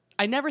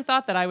I never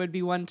thought that I would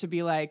be one to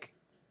be like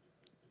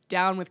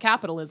down with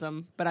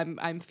capitalism, but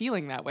I'm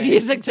feeling that way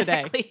Yes,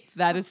 exactly. today.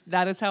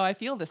 That is how I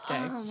feel this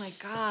day. Oh my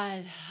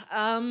God.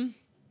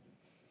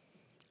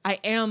 I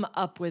am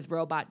up with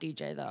Robot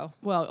DJ though.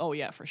 Well, oh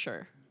yeah, for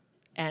sure.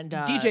 And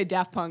DJ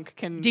Daft Punk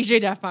can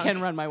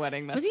run my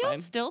wedding. That's was he fine. on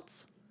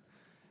stilts?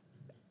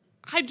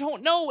 I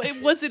don't know.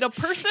 Was it a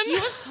person? He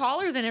was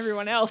taller than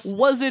everyone else.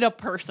 Was it a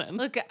person?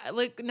 Look,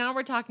 now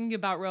we're talking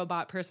about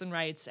robot person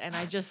rights, and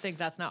I just think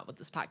that's not what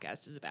this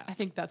podcast is about. I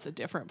think that's a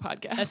different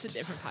podcast. That's a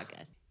different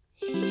podcast.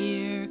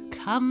 Here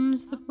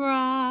comes the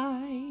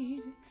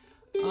bride,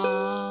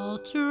 all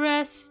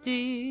dressed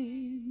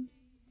in.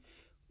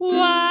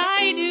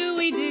 Why do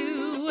we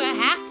do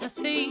half the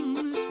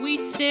things we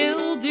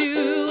still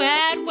do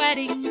at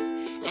weddings?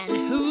 And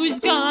who's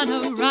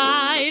gonna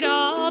write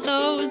all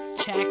those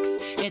checks?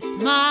 It's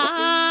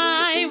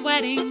my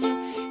wedding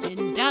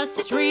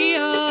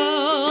industrial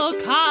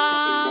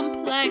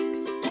complex.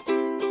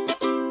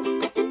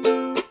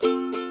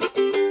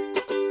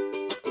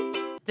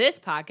 This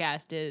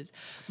podcast is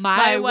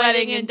My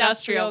Wedding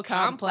Industrial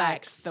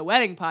Complex. The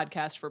wedding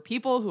podcast for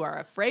people who are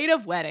afraid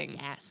of weddings.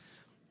 Yes.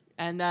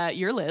 And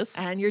you're Liz.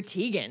 And you're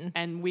Tegan.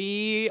 And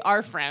we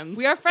are friends.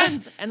 We are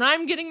friends, and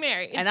I'm getting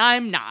married. And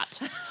I'm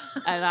not.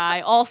 And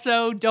I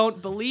also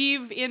don't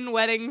believe in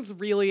weddings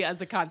really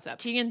as a concept.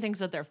 Tegan thinks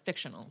that they're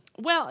fictional.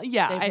 Well,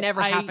 yeah. They've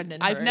never happened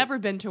in her I've never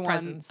been to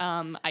presence.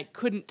 one. I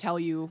couldn't tell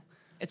you.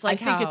 It's like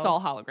I think it's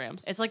all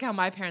holograms. It's like how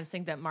my parents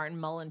think that Martin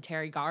Mull and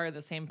Terry Garr are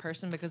the same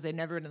person because they've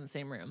never been in the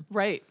same room.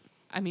 Right.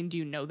 I mean, do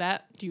you know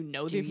that? Do you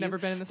know they've never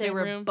been in the same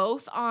room? They were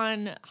both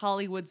on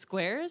Hollywood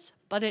Squares,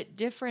 but at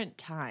different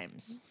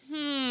times.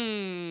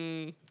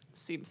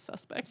 Seems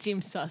suspect.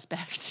 Seems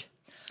suspect.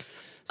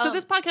 So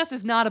this podcast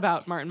is not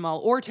about Martin Mull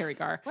or Terry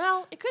Garr.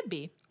 Well, it could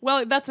be.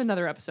 Well, that's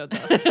another episode,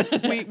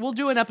 though. We'll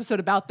do an episode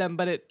about them,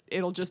 but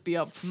it'll just be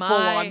a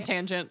full-on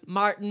tangent.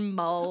 Martin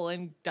Mull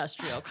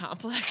Industrial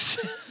Complex.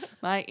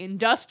 My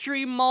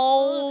Industry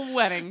Mall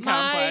wedding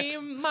complex.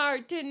 My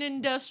Martin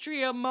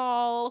Industrial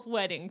Mall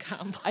wedding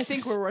complex. I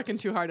think we're working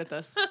too hard at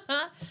this.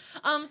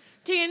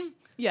 Tegan.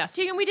 Yes.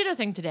 Tegan, we did a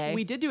thing today.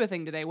 We did do a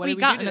thing today. What we did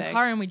we got do today? in a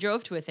car and we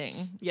drove to a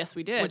thing. Yes,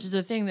 we did. Which is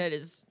a thing that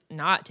is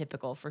not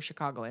typical for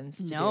Chicagoans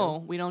to do.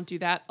 No, we don't do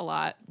that a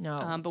lot. No,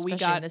 but especially we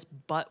got in this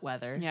butt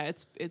weather. Yeah,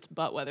 it's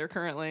butt weather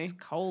currently. It's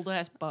cold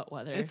ass butt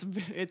weather.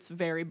 It's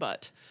very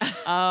butt.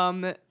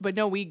 But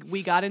no,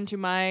 we got into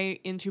my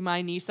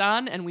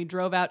Nissan and we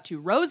drove out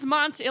to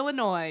Rosemont,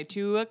 Illinois,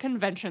 to a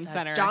convention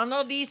center.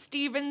 Donald E.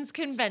 Stevens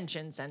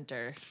Convention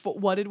Center.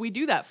 What did we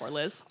do that for,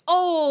 Liz?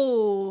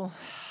 Oh,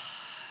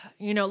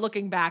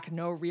 looking back,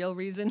 no real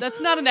reason.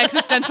 That's not an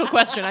existential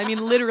question. I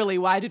mean, literally,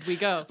 why did we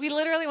go? We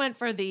literally went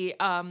for the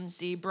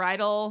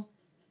bridal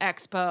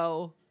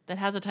expo that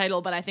has a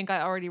title, but I think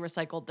I already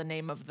recycled the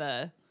name of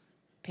the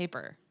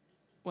paper.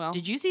 Well,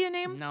 did you see a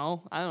name?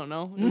 No, I don't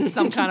know. It was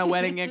some kind of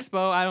wedding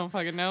expo. I don't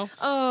fucking know.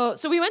 Oh,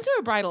 so we went to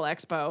a bridal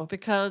expo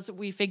because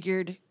we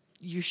figured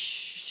you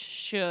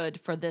should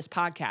for this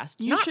podcast.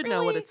 You should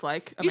know what it's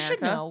like, America. You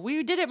should know.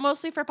 We did it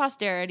mostly for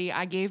posterity.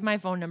 I gave my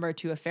phone number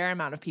to a fair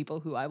amount of people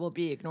who I will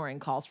be ignoring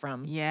calls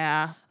from.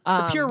 Yeah.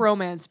 The pure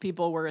romance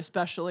people were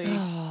especially,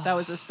 that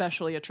was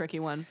especially a tricky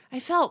one. I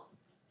felt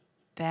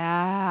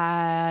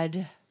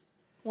bad.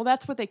 Well,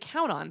 that's what they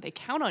count on. They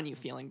count on you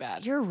feeling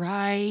bad. You're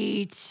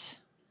right.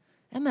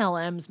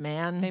 MLMs,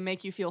 man. They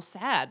make you feel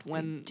sad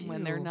when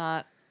you're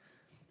not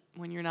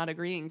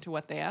agreeing to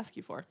what they ask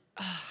you for.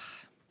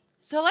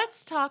 So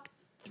let's talk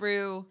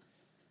through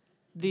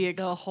the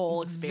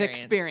whole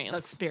experience. The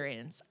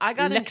experience. I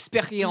got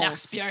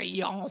l'experience.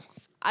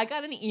 I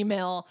got an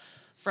email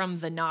from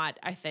The Knot,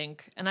 I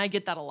think, and I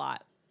get that a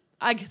lot.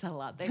 They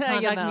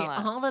contact me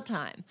all the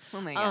time. Oh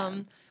my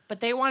God.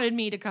 But they wanted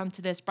me to come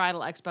to this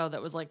bridal expo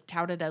that was like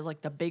touted as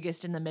like the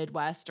biggest in the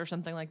Midwest or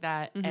something like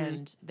that. Mm-hmm.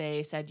 And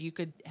they said you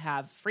could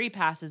have free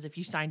passes if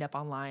you signed up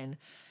online,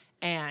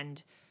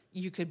 and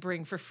you could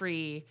bring for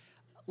free,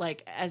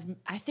 like, as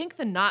I think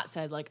The Knot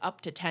said, like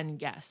up to 10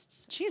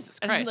 guests. Jesus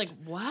Christ. And I'm like,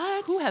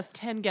 what? Who has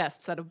 10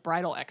 guests at a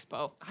bridal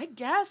expo? I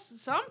guess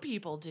some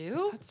people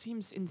do. That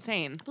seems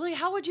insane. But like,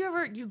 how would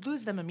you'd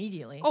lose them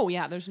immediately? Oh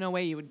yeah, there's no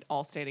way you would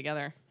all stay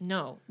together.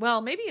 No.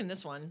 Well, maybe in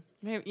this one.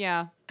 Maybe,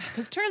 yeah.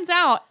 Because turns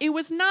out it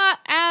was not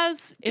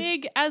as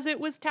big as it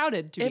was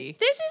touted to be. If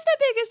this is the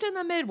biggest in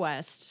the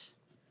Midwest,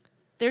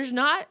 there's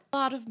not a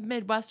lot of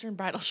Midwestern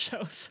bridal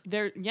shows.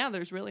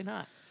 There's really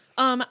not.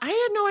 I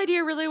had no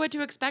idea really what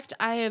to expect.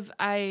 I've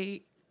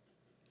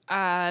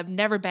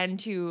never been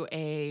to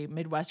a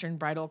Midwestern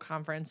bridal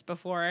conference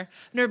before.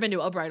 I've never been to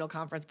a bridal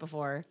conference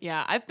before.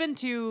 Yeah, I think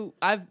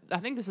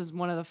this is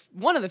one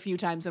of the few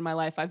times in my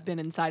life I've been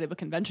inside of a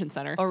convention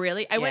center. Oh,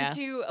 really? I went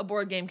to a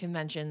board game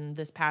convention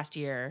this past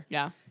year.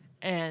 Yeah.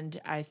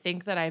 And I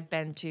think that I've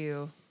been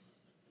to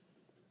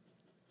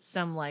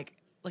some I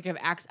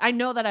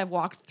know that I've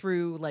walked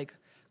through like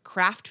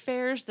craft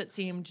fairs that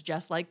seemed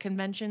just like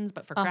conventions,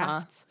 but for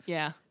crafts.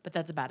 Yeah. But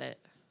that's about it.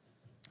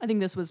 I think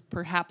this was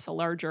perhaps a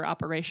larger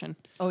operation.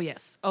 Oh,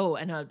 yes. Oh,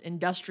 and an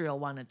industrial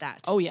one at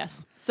that. Oh,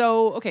 yes.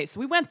 So, okay, so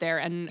we went there,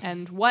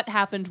 and what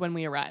happened when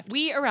we arrived?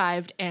 We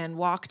arrived and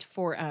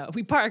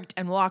we parked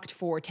and walked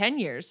for 10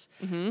 years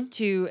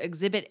to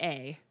Exhibit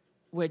A,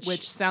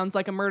 which sounds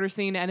like a murder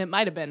scene, and it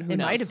might have been. Who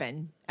knows? might have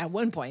been at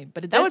one point.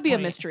 But at That this would be a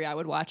point, mystery I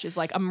would watch, is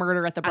like a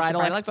murder at the at the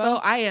Bridal Expo.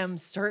 I am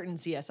certain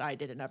CSI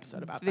did an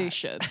episode about They that.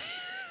 should.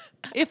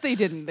 If they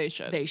didn't, they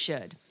should. They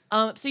should.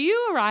 So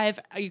you arrive,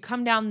 you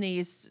come down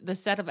the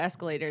set of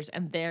escalators,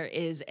 and there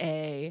is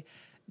a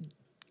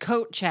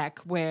coat check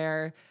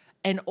where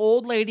an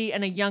old lady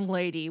and a young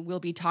lady will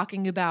be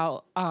talking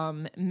about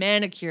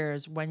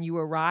manicures when you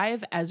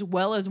arrive as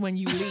well as when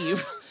you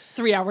leave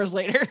 3 hours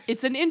later.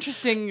 It's an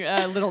interesting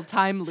little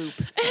time loop.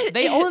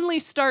 They only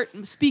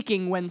start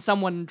speaking when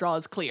someone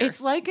draws clear.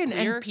 It's like an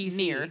Clear, NPC.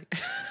 near.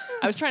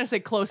 I was trying to say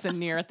close and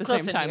near at the Close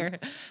same and time. near.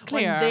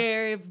 Clear. When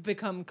they've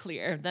become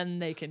clear, then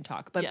they can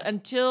talk. But Yes.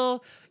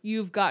 until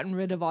you've gotten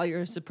rid of all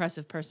your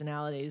suppressive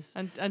personalities.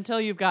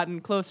 Until you've gotten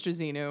close to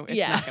Xenu,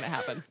 it's not going to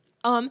happen.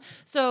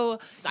 So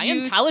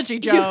Scientology you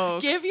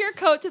jokes. give your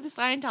coat to the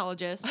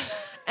Scientologist,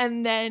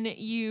 and then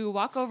you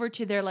walk over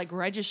to their like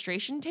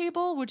registration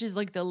table, which is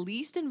like the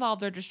least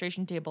involved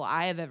registration table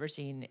I have ever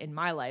seen in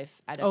my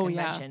life at a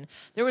convention.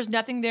 There was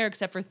nothing there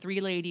except for 3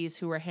 ladies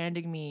who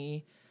handed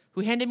me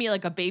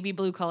like a baby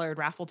blue colored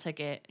raffle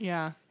ticket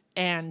Yeah.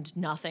 and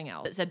nothing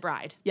else. It said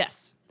bride.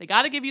 Yes. They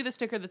got to give you the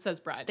sticker that says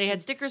bride. They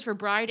had stickers for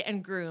bride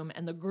and groom,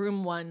 and the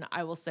groom one,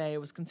 I will say,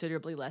 was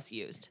considerably less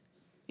used.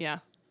 Yeah.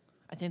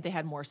 I think they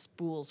had more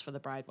spools for the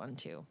bride one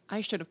too.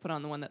 I should have put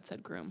on the one that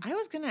said groom. I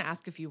was going to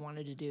ask if you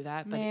wanted to do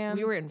that, but Man.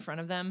 we were in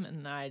front of them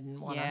and I didn't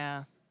want to.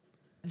 Yeah.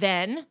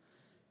 Then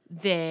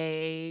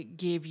they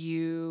give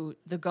you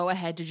the go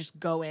ahead to just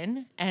go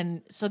in.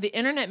 And so the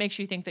internet makes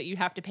you think that you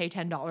have to pay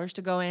 $10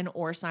 to go in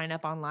or sign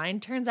up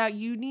online. Turns out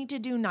you need to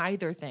do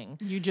neither thing.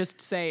 You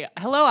just say,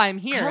 hello, I'm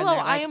here. and Hello, they're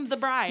I like, am the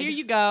bride. Here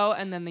you go.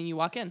 And then you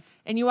walk in.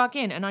 And you walk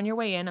in, and on your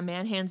way in, a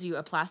man hands you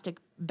a plastic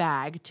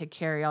bag to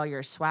carry all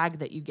your swag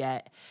that you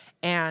get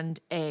and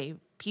a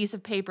piece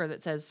of paper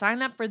that says,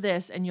 sign up for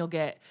this, and you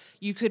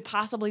could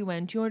possibly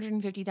win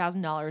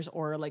 $250,000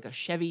 or like a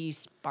Chevy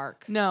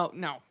Spark. No.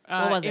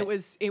 What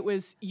was It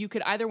was you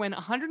could either win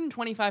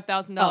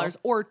 $125,000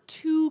 or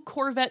 2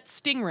 Corvette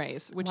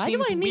Stingrays, which Why do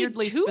seems I need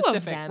weirdly 2 of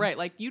specific. them? Right,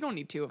 like you don't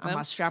need 2 of I'm them.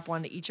 going to strap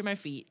one to each of my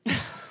feet.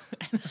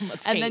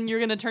 And then you're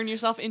going to turn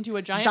yourself into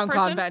a giant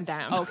Jean-Claude person? Van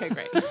Damme. Okay,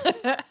 great.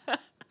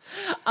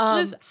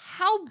 Liz,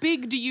 how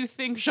big do you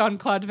think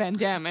Jean-Claude Van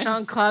Damme is?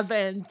 Jean-Claude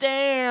Van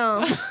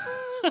Damme.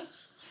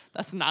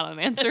 That's not an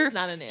answer. That's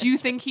not an Do you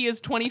answer. think he is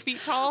 20 feet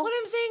tall? What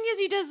I'm saying is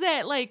he does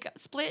that like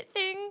split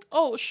thing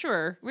Oh,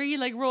 sure. where he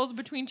like rolls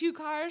between 2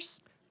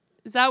 cars.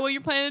 Is that what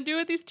you're planning to do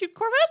with these 2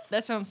 Corvettes?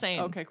 That's what I'm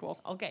saying. Okay,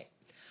 cool. Okay.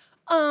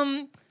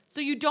 So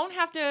you don't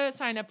have to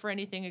sign up for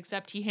anything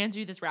except he hands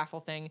you this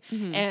raffle thing.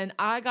 And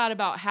I got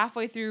about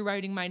halfway through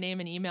writing my name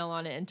and email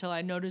on it until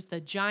I noticed the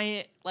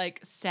giant like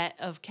set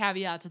of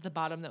caveats at the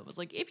bottom that was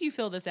like, if you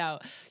fill this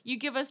out, you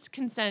give us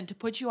consent to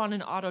put you on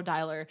an auto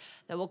dialer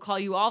that will call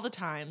you all the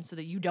time so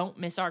that you don't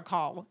miss our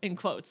call, in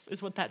quotes,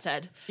 is what that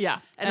said. Yeah.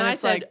 And I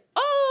it's said, like,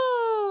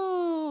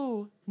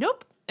 oh,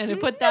 nope. And I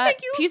put no, that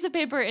thank you. piece of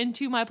paper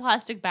into my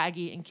plastic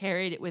baggie and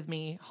carried it with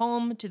me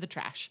home to the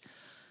trash.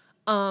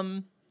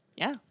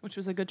 yeah, which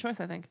was a good choice,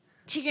 I think.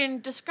 Tegan,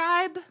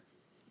 describe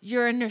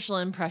your initial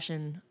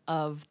impression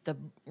of the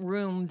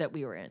room that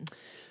we were in.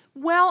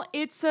 Well,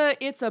 it's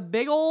a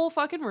big old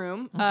fucking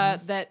room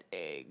that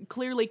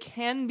clearly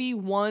can be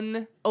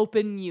one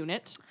open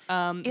unit.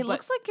 It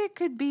looks like it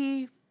could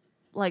be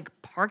like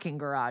parking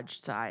garage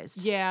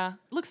sized. Yeah,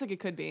 looks like it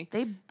could be.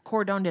 They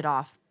cordoned it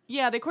off.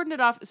 Yeah, they cordoned it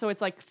off, so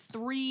it's like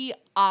 3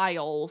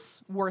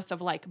 aisles worth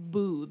of like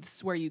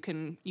booths where you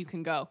can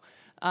go.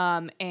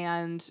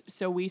 And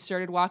so we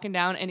started walking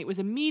down, and it was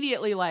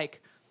immediately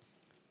like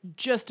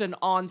just an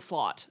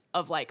onslaught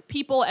of like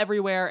people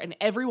everywhere, and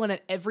everyone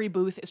at every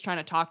booth is trying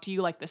to talk to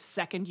you like the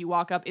second you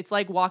walk up. It's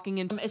like walking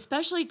into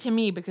Especially to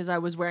me because I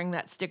was wearing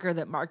that sticker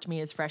that marked me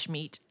as fresh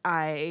meat.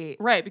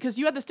 right, because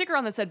you had the sticker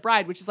on that said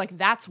bride, which is like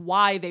that's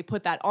why they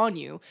put that on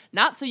you.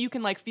 Not so you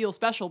can like feel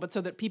special, but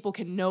so that people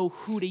can know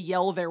who to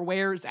yell their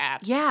wares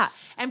at. Yeah.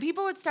 And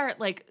people would start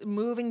like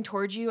moving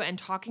towards you and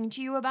talking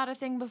to you about a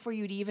thing before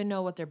you'd even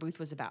know what their booth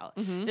was about.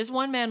 This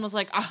one man was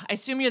like, I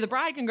assume you're the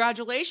bride.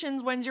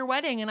 Congratulations. When's your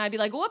wedding? And I'd be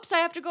like, whoops, I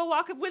have to go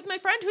walk with my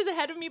friend who's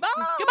ahead of me. Bye.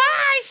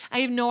 Goodbye. I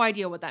have no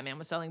idea what that man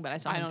was selling, but I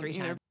saw I him don't 3 either.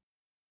 times.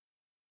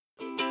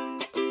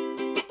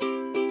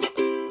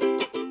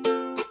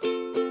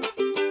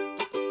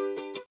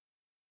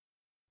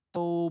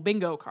 Oh,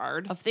 bingo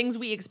card. Of things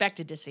we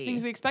expected to see.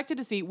 Things we expected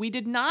to see. We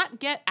did not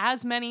get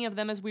as many of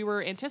them as we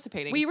were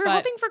anticipating. We were but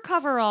hoping for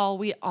coverall.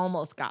 We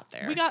almost got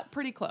there. we got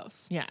pretty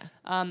close. Yeah.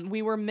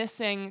 We were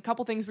missing a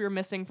couple things we were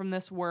missing from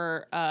this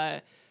were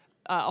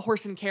a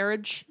horse and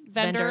carriage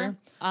vendor.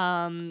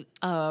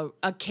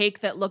 A cake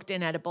that looked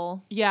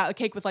inedible. Yeah, a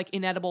cake with like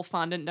inedible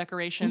fondant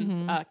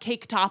decorations,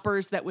 cake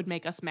toppers that would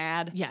make us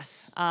mad.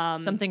 Yes.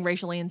 Something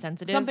racially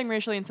insensitive. Something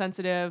racially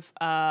insensitive,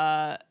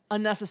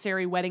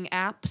 unnecessary wedding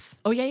apps.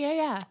 Oh,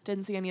 yeah.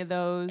 Didn't see any of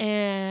those.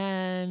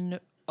 And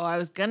I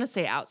was going to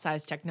say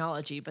outsized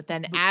technology, but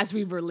then as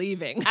we were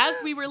leaving. As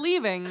we were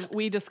leaving,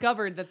 we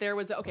discovered that there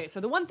was, so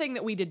the one thing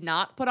that we did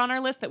not put on our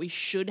list that we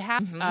should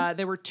have,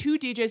 there were 2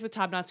 DJs with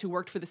top knots who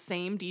worked for the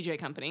same DJ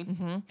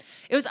company.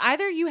 It was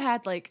either you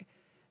had like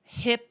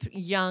hip,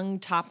 young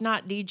top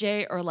knot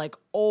DJ or like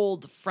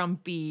old,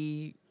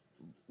 frumpy,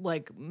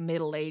 like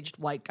middle-aged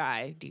white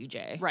guy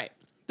DJ. Right.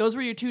 Those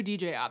were your 2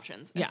 DJ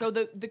options. And Yeah. so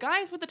the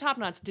guys with the top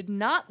knots did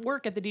not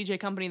work at the DJ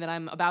company that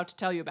I'm about to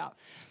tell you about.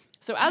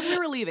 So as we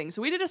were leaving, so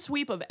we did a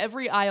sweep of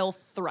every aisle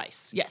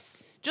thrice.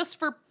 Yes. Just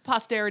for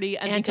posterity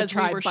and And to because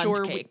try we were bundt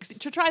sure cakes.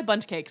 to try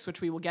bundt cakes,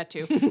 which we will get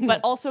to, but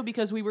also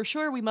because we were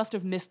sure we must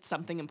have missed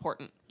something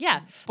important.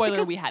 Yeah. Spoiler,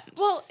 because- we hadn't.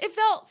 Well, it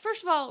felt,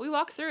 first of all, we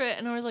walked through it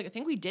and I was like, I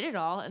think we did it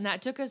all. And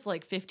that took us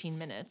like 15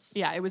 minutes.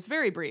 Yeah, it was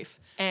very brief.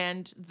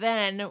 And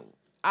then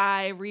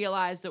I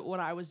realized that what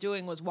I was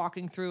doing was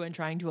walking through and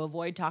trying to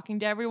avoid talking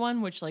to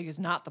everyone, which like is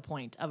not the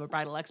point of a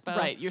bridal expo.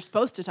 Right. You're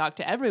supposed to talk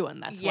to everyone.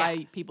 That's Yeah.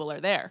 why people are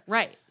there.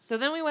 Right. So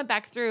then we went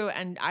back through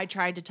and I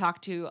tried to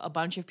talk to a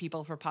bunch of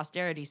people for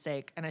posterity's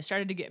sake. And I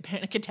started to get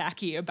panic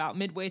attacky about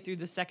midway through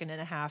the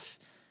 2.5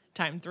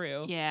 time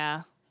through.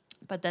 Yeah.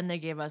 But then they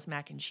gave us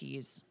mac and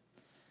cheese.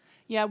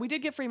 Yeah, we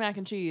did get free mac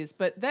and cheese,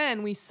 but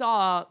then we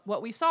saw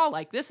what we saw,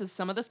 like, this is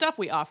some of the stuff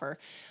we offer.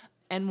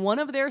 And one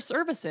of their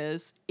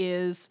services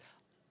is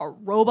a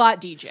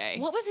robot DJ.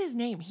 What was his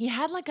name? He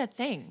had like a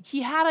thing.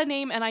 He had a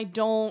name, and I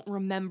don't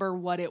remember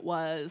what it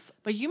was.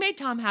 But you made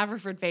Tom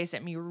Haverford face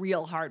at me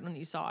real hard when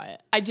you saw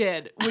it. I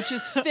did, which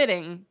is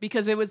fitting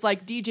because it was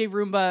like DJ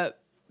Roomba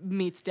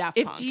meets Daft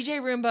If Punk.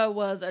 DJ Roomba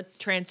was a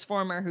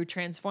transformer who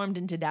transformed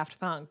into Daft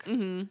Punk,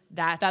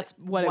 that's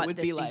what it would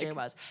this be DJ like.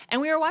 was.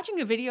 And we were watching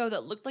a video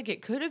that looked like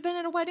it could have been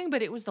at a wedding,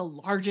 but it was the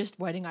largest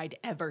wedding I'd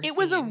ever seen. It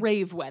was a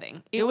rave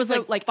wedding. It was was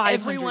like like 500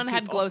 everyone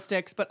had people. glow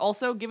sticks, but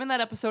also given that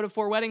episode of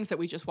 4 Weddings that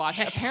we just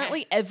watched,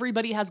 apparently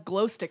everybody has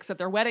glow sticks at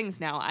their weddings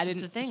now. I It's just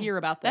didn't a thing. hear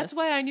about this. That's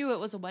why I knew it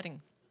was a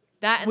wedding.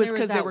 That and was there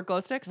because they that- were glow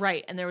sticks?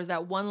 Right, and there was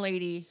that one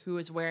lady who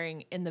was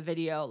wearing in the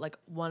video like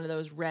one of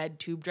those red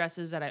tube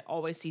dresses that I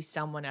always see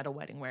someone at a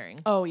wedding wearing.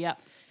 Oh, yeah.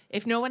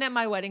 If no one at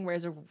my wedding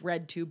wears a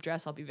red tube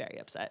dress, I'll be very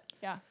upset.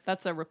 Yeah,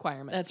 that's a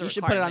requirement. That's a you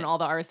should put it on requirement. all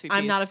the RSVPs.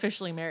 I'm not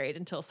officially married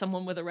until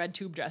someone with a red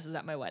tube dress is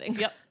at my wedding.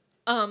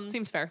 Yep.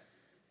 Seems fair.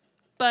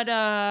 But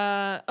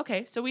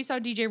okay, so we saw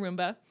DJ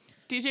Roomba.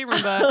 DJ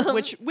Roomba,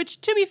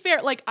 which to be fair,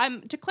 like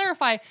to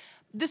clarify,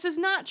 this is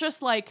not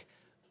just like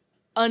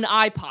an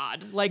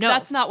iPod. Like No.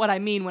 that's not what I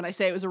mean when I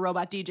say it was a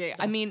robot DJ.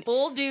 I mean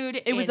Full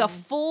dude. it was a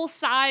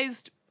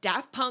full-sized,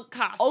 Daft Punk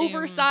costume.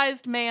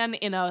 oversized man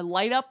in a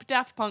light-up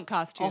Daft Punk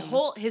costume.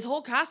 His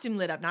whole costume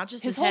lit up, not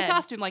just his His whole head.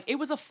 costume, like it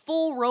was a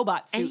full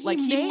robot suit. And he like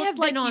may looked have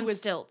like been he on was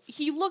stilts.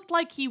 He looked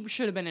like he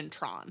should have been in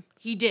Tron.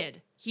 He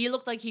did. He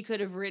looked like he could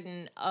have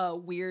ridden a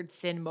weird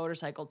thin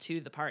motorcycle to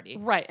the party.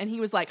 Right, and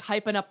he was like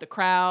hyping up the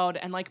crowd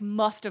and like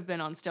must have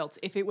been on stilts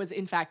if it was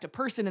in fact a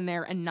person in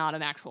there and not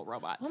an actual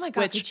robot. Oh my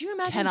god! Which Could you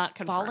imagine cannot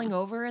falling confirm.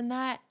 over in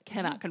that?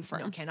 Cannot confirm.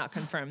 No, cannot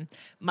confirm.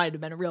 Might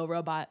have been a real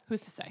robot.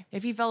 Who's to say?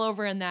 If he fell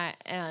over in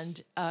that and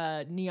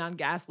neon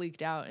gas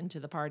leaked out into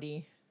the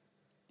party,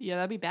 Yeah,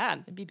 that'd be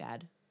bad. it'd be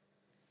bad.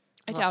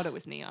 I doubt it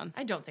was neon.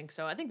 I don't think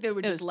so. I think they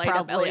would It just was light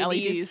up probably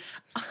LEDs.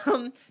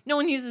 No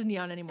one uses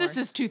neon anymore. This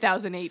is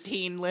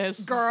 2018,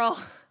 Liz. girl.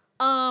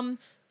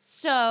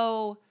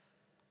 So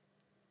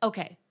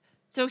okay.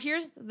 So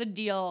here's the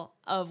deal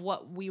of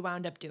what we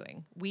wound up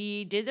doing.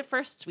 We did the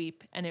first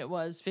sweep and it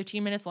was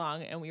 15 minutes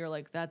long and we were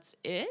like, that's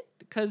it?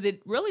 Because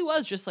it really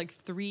was just like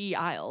 3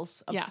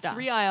 aisles of stuff.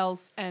 3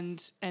 aisles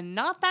and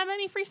not that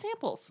many free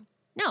samples.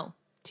 No.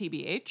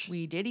 TBH.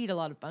 We did eat a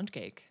lot of bundt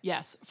cake.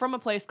 Yes, from a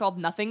place called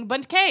Nothing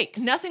Bundt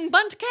Cakes. Nothing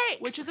bundt cakes.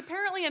 Which is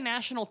apparently a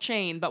national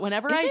chain, but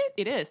whenever Is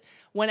it is.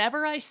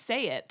 Whenever I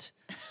say it,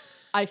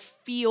 I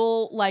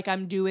feel like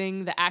I'm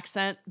doing the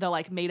accent, the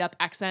like made up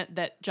accent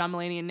that John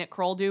Mulaney and Nick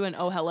Kroll do in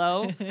Oh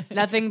Hello.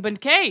 Nothing But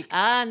Cakes.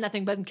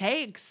 nothing bundt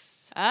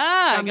cakes.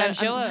 I'm Jam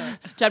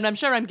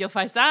sure I'm Gil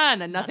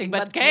Faisan and nothing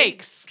but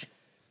cakes.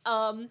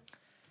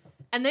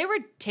 And they were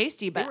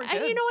tasty, but were and you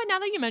good. know what? Now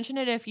that you mention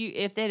it, if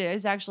it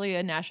is actually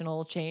a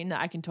national chain,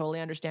 I can totally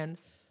understand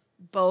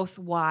both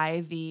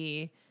why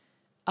the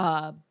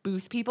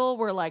booth people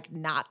were like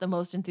not the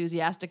most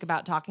enthusiastic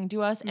about talking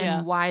to us, Yeah.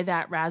 and why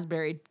that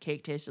raspberry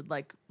cake tasted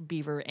like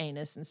beaver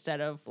anus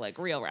instead of like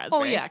real Oh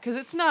raspberry. yeah, because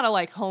it's not a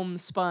like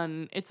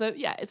homespun. It's a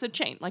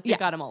chain. Like they Yeah.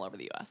 got them all over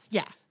the U.S.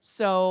 yeah.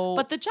 So,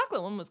 But the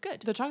chocolate one was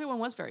good. the chocolate one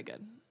was very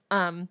good.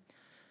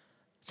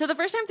 So the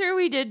first time through,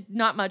 we did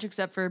not much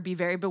except for be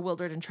very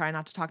bewildered and try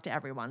not to talk to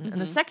everyone.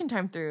 And the second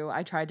time through,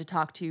 I tried to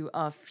talk to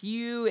a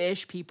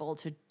few-ish people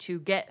to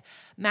get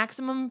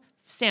maximum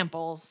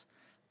samples,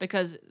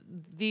 because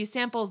these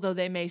samples, though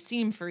they may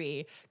seem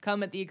free,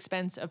 come at the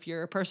expense of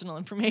your personal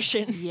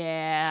information.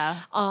 Yeah.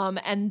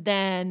 And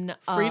then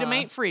Freedom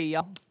ain't free,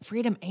 y'all.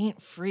 freedom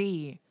ain't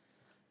free.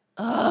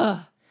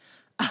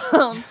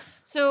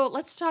 So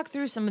let's talk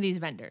through some of these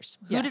vendors.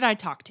 Who Yes. did I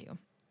talk to?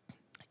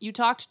 You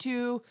talked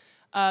to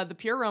the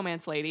Pure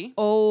Romance lady.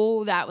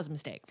 Oh, that was a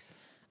mistake.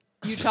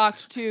 You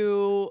talked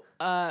to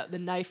the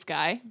knife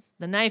guy.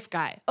 The knife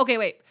guy. Okay,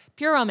 wait.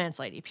 Pure Romance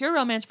lady. Pure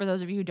Romance, for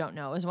those of you who don't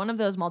know, is one of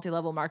those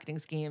multi-level marketing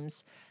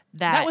schemes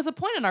That was a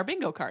point on our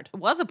bingo card.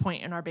 was a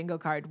point in our bingo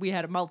card. We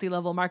had a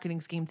multi-level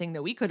marketing scheme thing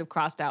that we could have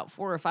crossed out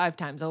 4 or 5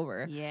 times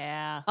over.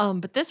 Yeah.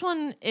 But this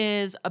one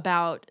is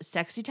about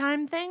sexy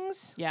time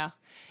things. Yeah.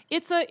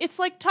 It's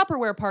like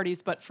Tupperware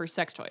parties, but for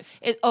sex toys.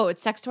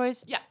 It's sex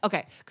toys? Yeah.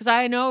 Okay. Because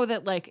I know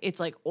that it's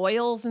like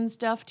oils and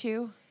stuff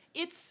too.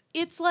 It's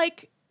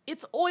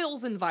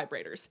oils and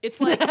vibrators. It's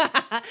like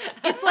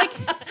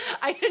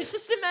I can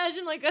just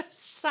imagine like a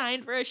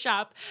sign for a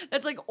shop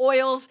that's like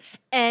oils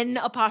N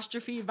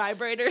apostrophe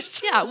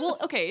vibrators. yeah, well,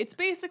 okay, it's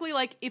basically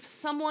like if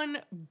someone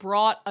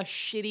brought a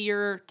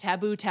shittier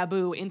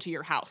taboo into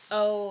your house.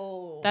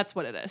 Oh. That's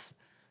what it is.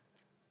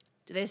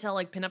 Do they sell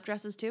like pinup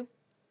dresses too?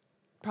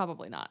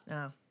 Probably not.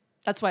 Oh.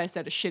 That's why I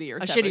said a shittier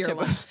shittier taboo.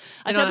 one.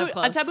 A They don't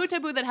have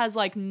taboo that has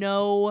like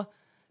no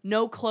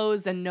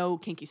clothes and no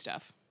kinky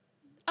stuff.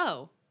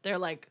 Oh. They're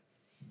like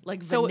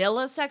So-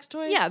 vanilla sex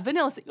toys? Yeah,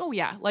 vanilla. Oh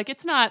yeah, like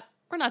it's not.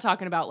 We're not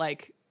talking about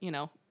like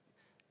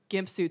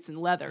gimp suits and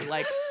leather.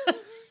 Like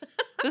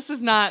this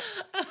is not.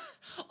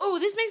 Oh,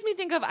 this makes me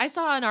think of, I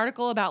saw an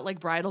article about like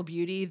bridal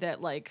beauty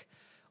that like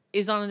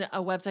is on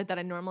a website that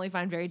I normally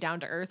find very down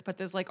to earth, but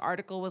this like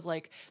article was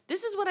like,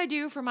 this is what I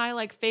do for my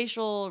like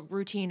facial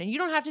routine, and you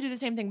don't have to do the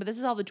same thing, but this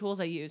is all the tools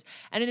I use.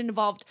 And it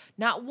involved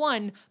not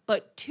one,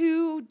 but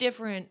 2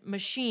 different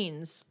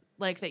machines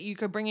like that you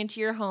could bring into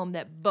your home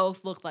that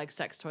both look like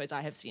sex toys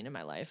I have seen in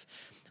my life.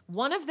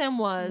 One of them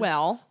was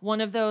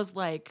one of those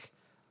like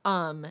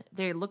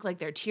they look like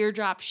they're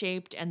teardrop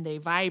shaped and they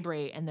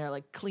vibrate and they're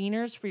like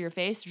cleaners for your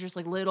face. They're just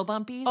like little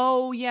bumpies.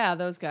 Oh yeah,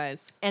 those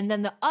guys. And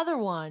then the other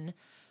one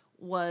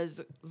was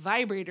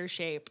vibrator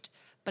shaped,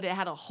 but it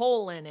had a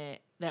hole in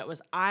it that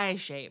was eye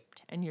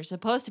shaped, and you're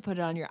supposed to put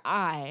it on your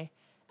eye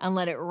and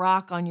let it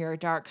rock on your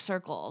dark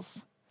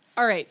circles.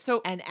 All right,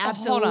 so And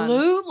hold on.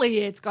 absolutely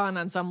it's gone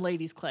on some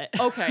lady's clit.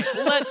 Okay,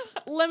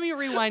 let me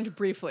rewind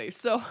briefly.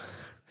 So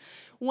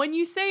when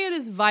you say it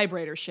is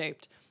vibrator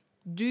shaped,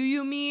 do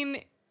you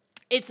mean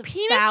It's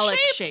penis phallic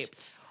shaped?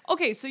 shaped.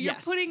 Okay, so you're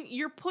Yes.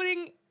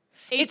 putting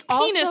a It's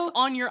penis also-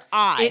 on your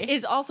eye. It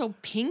is also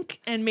pink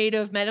and made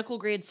of medical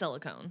grade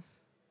silicone.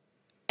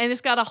 and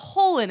it's got a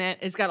hole in it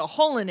It's got a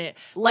hole in it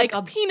like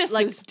a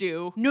penises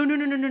do. No.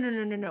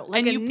 Like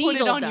And a you put it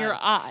needle on does. your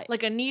eye.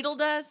 Like a needle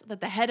does, that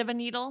the head of a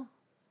needle,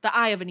 the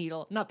eye of a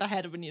needle, not the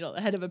head of a needle,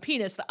 the head of a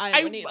penis, the eye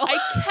of a needle. I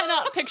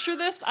cannot picture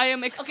this. I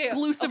am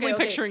exclusively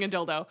okay. picturing a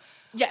dildo.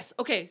 Yes,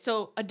 okay,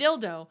 so a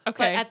dildo, but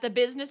Okay. at the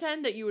business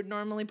end that you would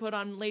normally put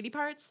on lady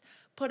parts,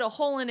 put a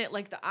hole in it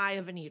like the eye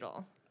of a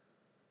needle.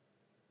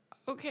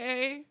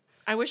 Okay.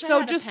 I wish I So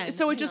had a just pen.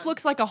 so it Hang just on.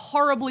 looks like a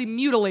horribly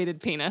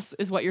mutilated penis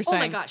is what you're Oh saying.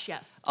 my gosh,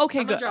 yes. Okay,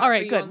 I'm gonna good. draw it All for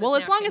right, you good. on Well,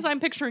 this as long as napkin. I'm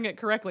picturing it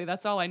correctly,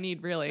 that's all I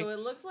need really. So it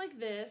looks like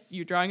this.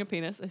 You drawing a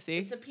penis, I see.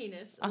 It's a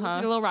penis. It Uh-huh. looks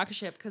like a little rocket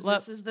ship because Look.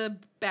 this is the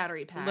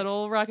battery pack.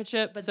 Little rocket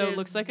ship, But so it there's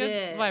looks like a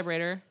this.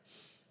 vibrator.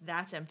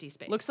 That's empty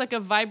space. Looks like a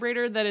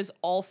vibrator that is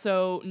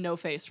also No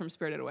Face from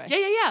Spirited Away.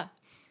 Yeah.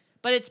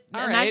 But it's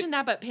All imagine right.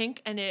 that, but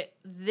pink, and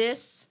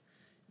this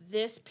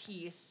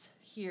piece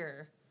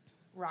here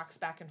rocks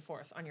back and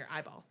forth on your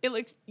eyeball.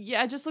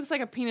 It just looks like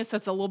a penis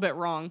that's a little bit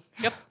wrong.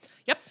 Yep.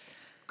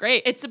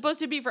 Great. It's supposed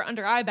to be for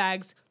under eye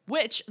bags,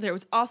 which there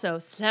was also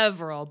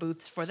several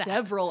booths for that.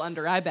 Several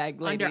under eye bag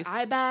ladies. Under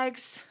eye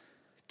bags,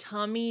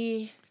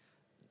 tummy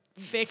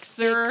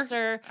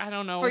fixer. I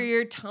don't know. for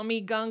your tummy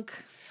gunk.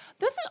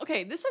 This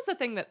is a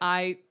thing that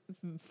I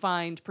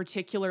find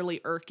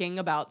particularly irking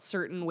about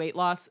certain weight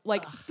loss,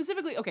 like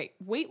specifically,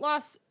 weight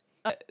loss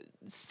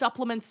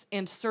supplements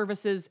and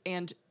services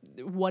and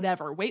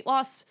whatever, weight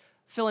loss,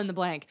 fill in the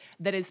blank,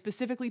 that is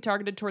specifically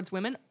targeted towards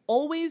women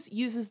always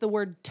uses the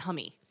word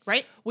tummy,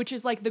 Right? which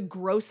is like the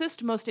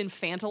grossest, most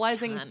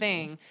infantilizing Tummy.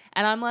 thing.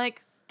 And I'm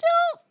like,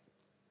 don't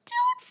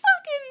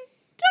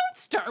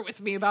start with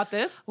me about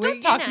this. We're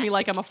Don't talk to gonna me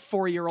like I'm a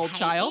 4-year-old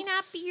child. Tighten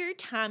up your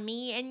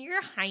tummy and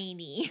your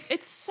hiney.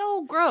 It's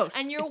so gross.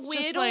 And your It's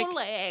just widow like-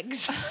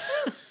 legs.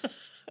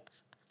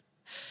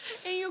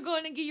 And you're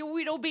going to get your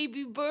little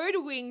baby bird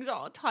wings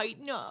all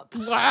tightened up.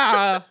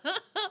 Wow.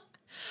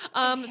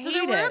 So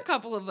there hate were a it.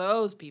 couple of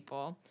those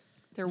people.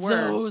 There were.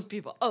 Those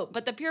people. Oh,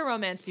 but the Pure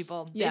Romance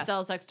people, Yes. they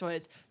sell sex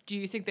toys. Do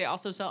you think they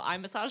also sell eye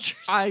massagers?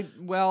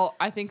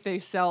 I think they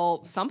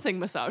sell something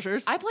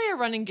massagers. I play a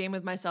running game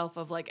with myself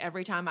of like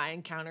every time I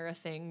encounter a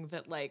thing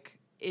that like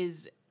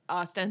is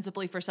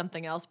ostensibly for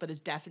something else, but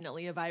is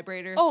definitely a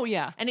vibrator. oh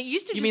yeah. And it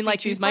used to You just mean be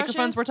like these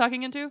microphones we're toothbrushes.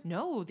 talking into?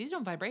 No, these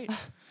don't vibrate.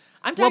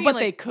 I'm Well, talking but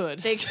like, they could.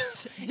 They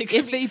could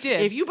If be- they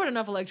did. If you put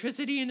enough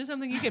electricity into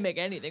something, you can make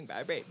anything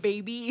vibrate,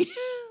 baby.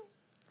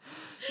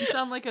 You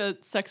sound like a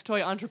sex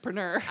toy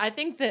entrepreneur. I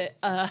think that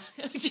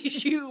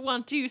did you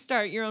want to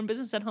start your own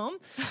business at home?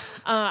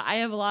 I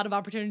have a lot of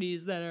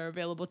opportunities that are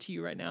available to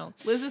you right now.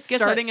 Liz is Guess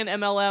starting an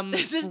MLM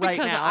This is right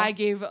because now. I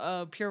gave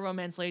a Pure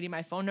Romance lady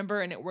my phone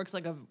number, and it works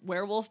like a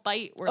werewolf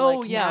bite. Where Oh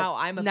like, yeah. now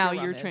I'm a now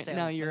Pure you're Romance now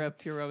salesman. you're a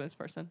pure romance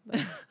person.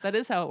 That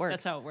is how it works.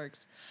 That's how it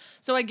works.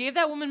 So I gave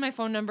that woman my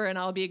phone number, and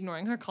I'll be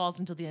ignoring her calls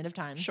until the end of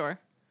time. Sure.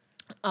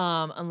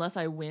 Unless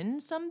I win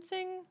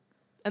something.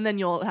 And then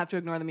you'll have to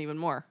ignore them even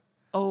more.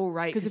 Oh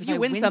right, Because if you I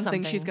win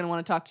something, she's going to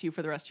want to talk to you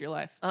for the rest of your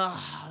life.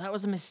 Oh, that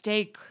was a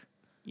mistake.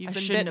 You've I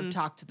been shouldn't bitten. have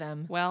talked to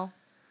them. Well,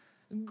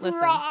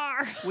 listen,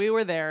 Grawr. we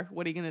were there.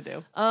 What are you going to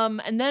do?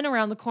 And then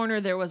around the corner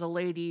there was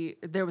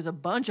a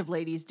bunch of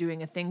ladies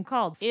doing a thing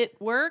called It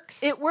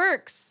works. It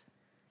Works.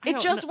 It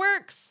don't just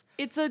works.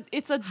 It's a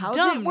How's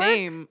dumb it work?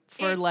 name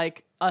for It-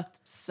 like a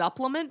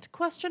supplement ?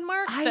 I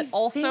That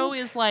also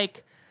think- is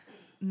like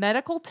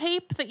medical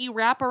tape that you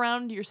wrap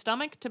around your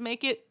stomach to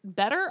make it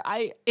better.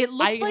 It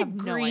looked I like have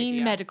no green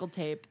idea. medical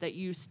tape that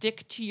you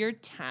stick to your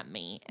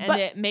tummy, and But-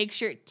 it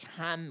makes your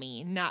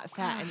tummy not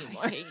fat I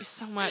anymore. hate you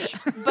so much.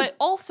 But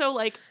also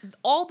like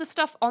all the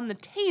stuff on the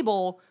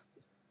table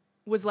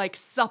was like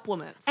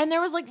supplements. And there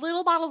was like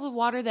little bottles of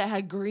water that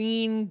had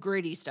green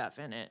gritty stuff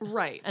in it.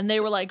 right. And they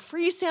were like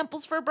free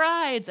samples for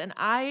brides. And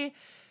I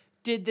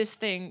did this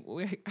thing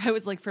where I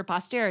was like, for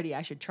posterity,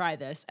 I should try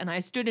this. And I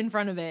stood in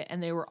front of it,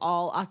 and they were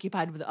all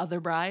occupied with other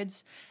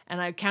brides. And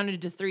I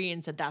counted to 3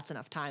 and said, "That's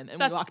enough time." And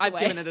we walked I've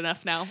away. given it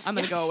enough now. I'm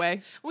gonna go Yes.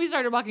 away. We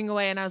started walking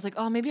away, and I was like,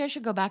 "Oh, maybe I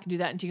should go back and do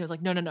that." And Tina was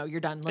like, "No, you're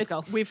done. Let's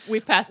go." We've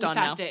passed We've on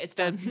passed now. it. It's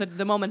done.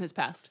 The moment has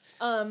passed.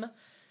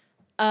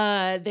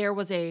 There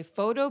was a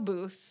photo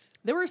booth.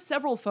 There were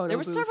several photo. There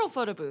were booth several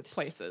photo booths.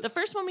 places. The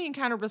first one we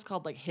encountered was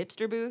called like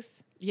Hipster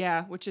Booth.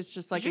 Yeah, which is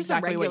just like It's just a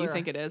exactly what you regular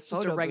think it is. Just a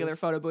photo regular booth,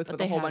 photo booth but with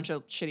they a whole had- bunch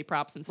of shitty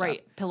props and stuff.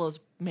 Right. Pillows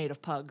made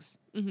of pugs.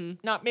 Mm-hmm.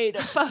 Not made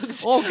of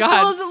pugs. Oh god,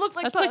 Pillows that look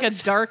like that's pugs. like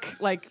a dark,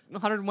 like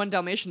 101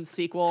 Dalmatians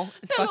sequel.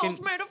 It's Pillows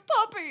fucking made of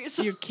puppies.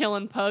 you're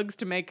killing pugs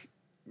to make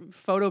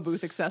photo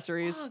booth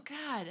accessories. Oh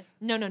God.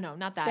 No,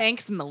 not that.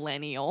 Thanks,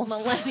 millennials.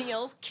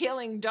 Millennials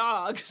killing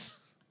dogs.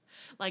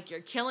 Like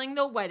you're killing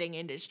the wedding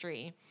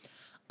industry.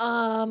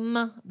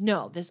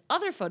 No, this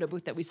other photo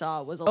booth that we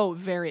saw was Oh,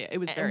 it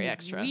was very and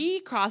extra.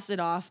 We crossed it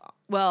off.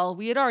 Well,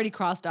 we had already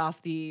crossed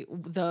off the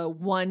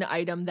one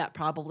item that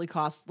probably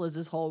cost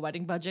Liz's whole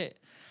wedding budget,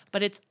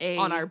 but it's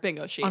on our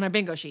bingo sheet. on our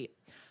bingo sheet.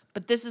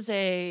 But this is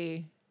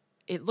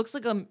it looks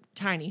like a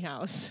tiny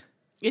house.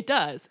 It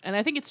does, and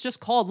I think it's just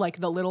called like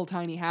the little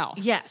tiny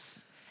house.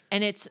 Yes.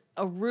 And it's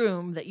a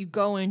room that you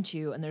go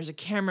into, and there's a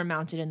camera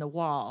mounted in the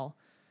wall.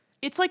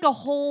 It's like a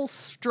whole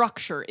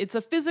structure. It's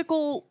a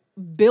physical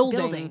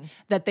building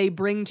that they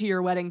bring to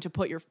your wedding to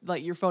put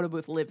your photo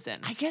booth lives in.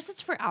 I guess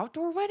it's for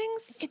outdoor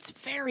weddings. It's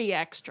very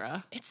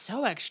extra. It's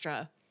so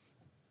extra.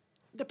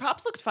 The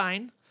props looked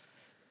fine,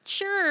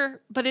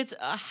 Sure, but it's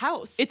a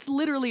house. it's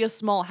literally a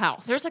small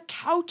house. There's a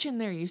couch in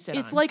there you sit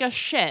on. It's like a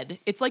shed.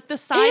 It's like the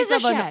size a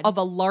of shed. of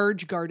a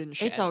large garden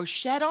shed. It's a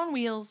shed on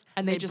wheels,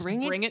 and they just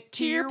bring it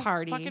to your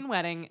party, fucking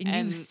wedding,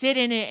 and you sit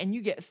in it, and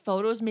you get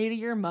photos made of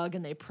your mug,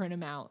 and they print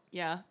them out.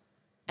 yeah.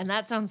 And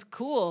that sounds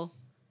cool,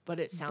 but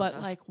it sounds But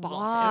like, expensive.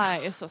 why?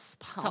 It's so Sounds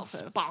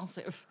expensive.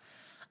 expensive.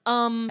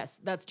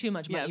 Yes, that's too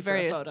much money Yeah, for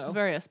very a photo.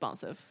 very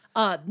expensive.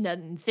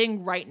 The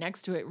thing right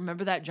next to it.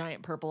 Remember that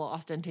giant purple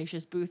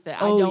ostentatious booth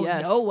that Oh, I don't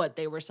yes. know what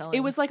they were selling.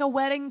 It was like a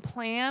wedding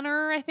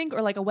planner, I think,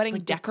 or like a wedding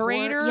like decor.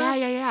 decorator.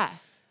 Yeah.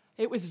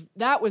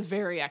 That was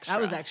very extra.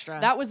 That was extra.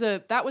 That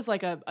was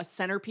like a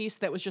centerpiece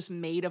that was just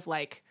made of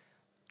like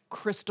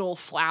crystal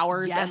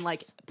flowers and Yes.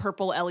 like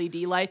purple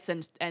LED lights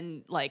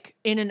and like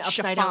In an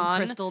upside down chiffon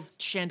crystal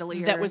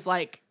chandelier that was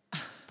like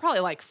probably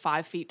like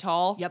 5 feet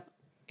tall. Yep.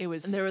 It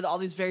was. And there were all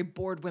these very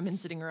bored women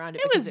sitting around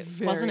it. it was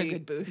because it wasn't a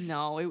good booth.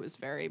 No, it was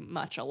very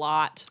much a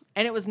lot.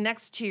 And it was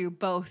next to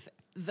both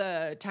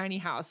the tiny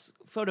house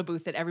photo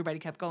booth that everybody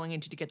kept going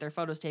into to get their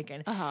photos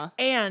taken,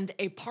 and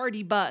a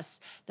party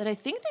bus that I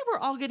think they were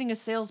all getting a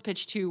sales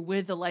pitch to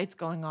with the lights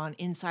going on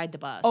inside the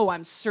bus. Oh,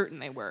 I'm certain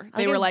they were.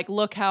 They were like,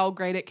 look how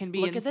great it can be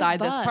Look at this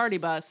inside this bus. party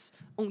bus.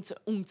 Oonts,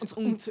 oonts,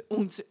 oonts,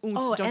 oonts, oonts.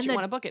 Oh, Don't and you the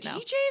want to book it now?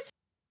 DJs?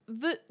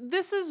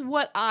 This is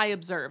what I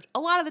observed. A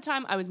lot of the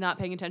time, I was not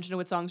paying attention to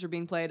what songs were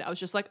being played. I was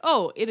just like,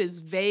 oh, it is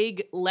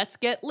vague, let's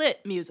get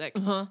lit music.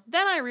 Then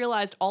I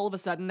realized all of a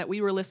sudden that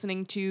we were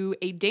listening to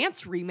a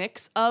dance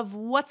remix of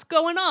What's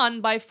Going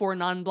On by Four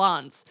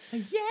Non-Blondes.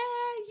 Yeah.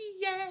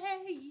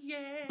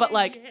 But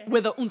like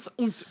with a oonts,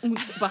 oonts,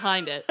 oonts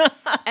behind it.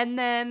 And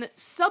then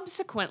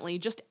subsequently,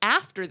 just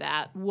after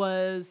that,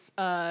 was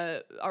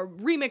a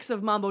remix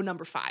of Mambo No.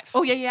 5.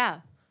 Oh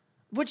yeah.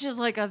 Which is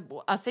like a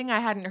thing I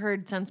hadn't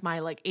heard since my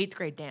like 8th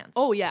grade dance.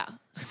 Oh, yeah.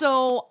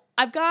 So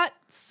I've got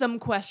some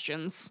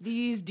questions.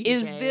 These DJs.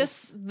 Is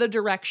this the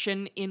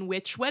direction in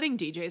which wedding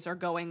DJs are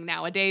going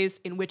nowadays?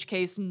 In which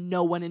case,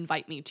 no one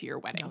invite me to your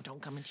wedding. No,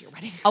 don't come into your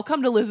wedding. I'll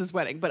come to Liz's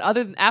wedding, but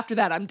after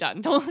that, I'm done.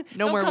 No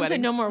Don't more come weddings. to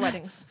no more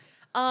weddings.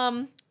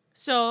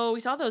 So we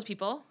saw those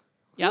people.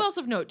 Yep. Who else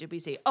of note did we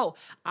see? Oh,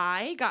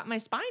 I got my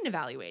spine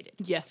evaluated.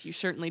 Yes, you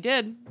certainly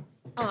did.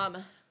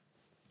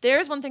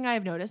 There's one thing I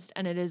have noticed,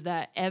 and it is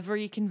that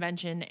every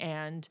convention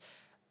and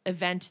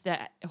event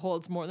that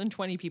holds more than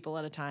 20 people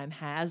at a time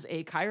has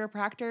a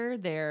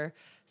chiropractor there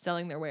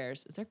selling their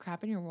wares. Is there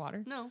crap in your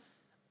water? No.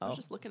 I was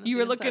just looking at You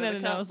the were inside looking of at the it,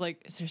 and I cup. was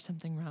like, is there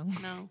something wrong?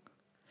 No.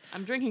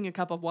 I'm drinking a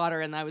cup of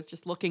water, and I was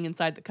just looking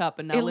inside the cup,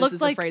 and now It Liz looked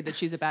is like- afraid that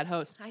she's a bad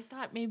host. I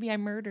thought maybe I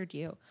murdered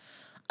you.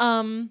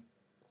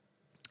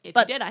 If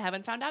But- you did, I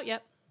haven't found out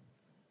yet.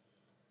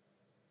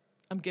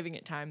 I'm giving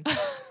it time.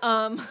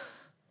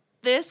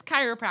 This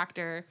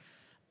chiropractor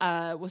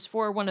was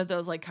for one of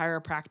those like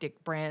chiropractic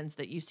brands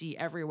that you see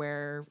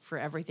everywhere for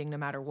everything, no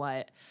matter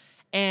what.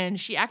 And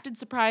she acted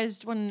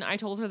surprised when I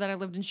told her that I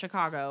lived in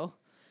Chicago.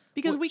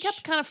 Because we Which-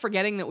 kept kind of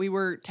forgetting that we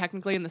were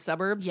technically in the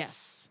suburbs.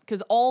 Yes.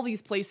 Because all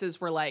these places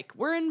were like,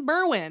 we're in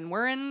Berwyn,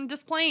 we're in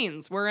Des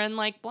Plaines, we're in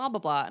like blah, blah,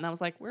 blah. And I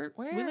was like, we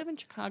live in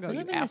Chicago, We you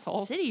live in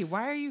assholes. the city.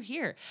 Why are you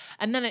here?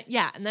 And then,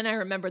 and then I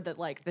remembered that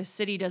like the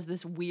city does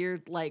this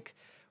weird like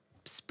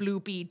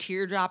sploopy,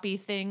 teardroppy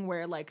thing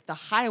where like the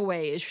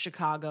highway is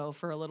Chicago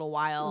for a little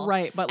while,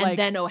 Right, but, and like-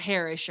 then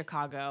O'Hare is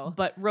Chicago.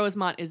 But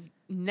Rosemont is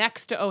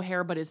next to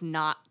O'Hare, but is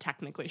not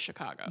technically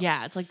Chicago.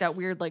 Yeah, it's like that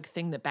weird like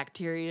thing that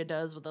bacteria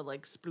does with the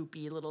like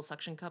sploopy little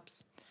suction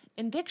cups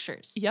in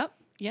pictures. Yep.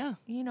 Yeah.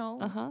 You know,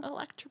 Uh-huh.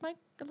 electron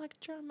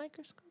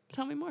microscope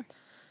Tell me more.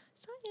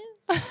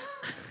 science.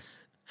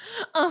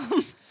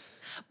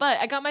 But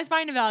I got my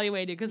spine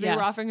evaluated because they were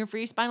Yes. offering a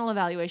free spinal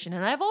evaluation,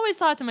 and I've always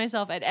thought to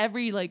myself at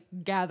every like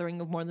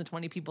gathering of more than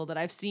 20 people that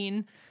I've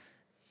seen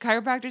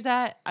chiropractors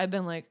at, I've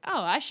been like,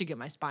 oh, I should get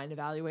my spine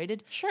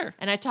evaluated. Sure.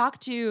 And I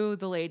talked to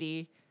the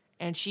lady,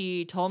 and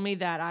she told me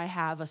that I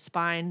have a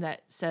spine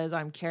that says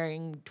I'm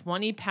carrying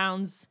 20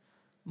 pounds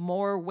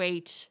more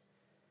weight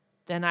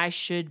than I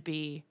should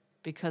be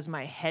because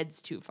my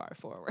head's too far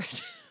forward.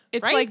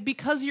 It's Right? like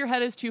because your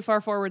head is too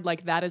far forward,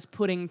 like that is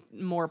putting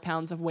more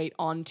pounds of weight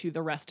onto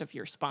the rest of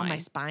your spine. On my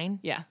spine?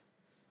 Yeah.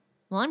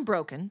 Well, I'm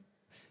broken.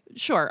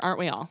 Sure, aren't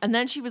we all? And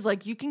then she was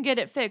like, you can get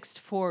it fixed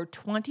for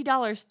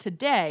 $20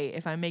 today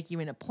if I make you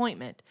an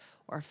appointment,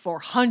 or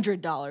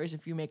 $400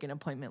 if you make an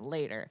appointment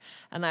later.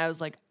 And I was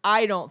like,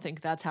 I don't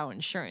think that's how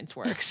insurance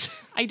works.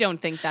 I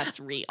don't think that's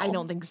real. I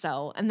don't think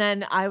so. And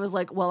then I was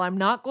like, well, I'm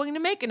not going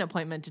to make an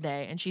appointment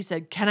today. And she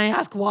said, can I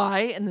ask why?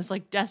 In this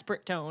like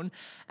desperate tone.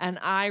 And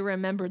I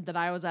remembered that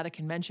I was at a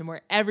convention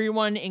where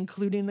everyone,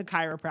 including the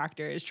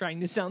chiropractor, is trying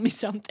to sell me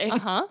something.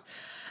 Uh-huh.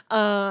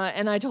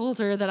 And I told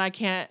her that I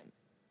can't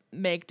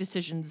make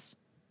decisions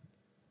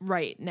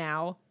right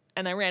now.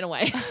 And I ran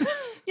away.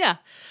 Yeah.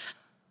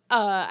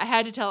 I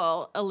had to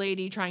tell a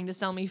lady trying to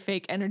sell me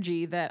fake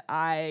energy that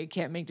I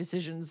can't make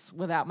decisions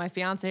without my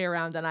fiance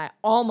around. And I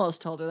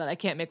almost told her that I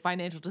can't make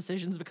financial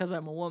decisions because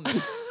I'm a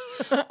woman.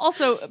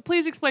 Also,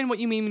 please explain what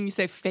you mean when you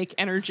say fake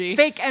energy.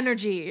 Fake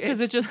energy. Because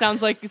it just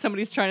sounds like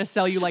somebody's trying to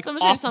sell you like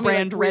Someone's trying to sell me, like,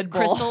 off-brand weird Red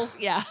Bull. crystals.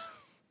 Yeah.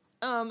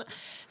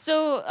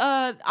 So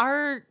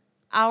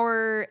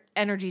our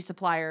energy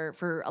supplier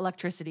for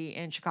electricity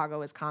in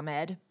Chicago is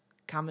ComEd,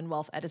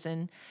 Commonwealth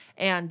Edison.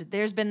 And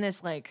there's been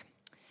this like,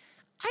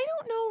 I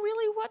don't know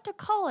really what to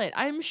call it.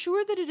 I'm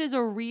sure that it is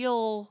a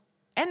real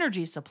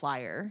energy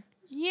supplier.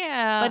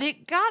 Yeah. But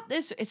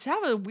it's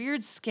have a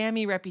weird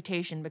scammy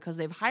reputation because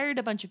they've hired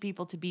a bunch of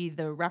people to be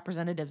the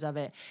representatives of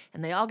it,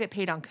 and they all get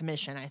paid on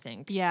commission, I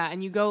think. Yeah,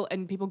 and you go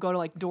and people go to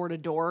like door to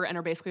door and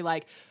are basically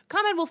like,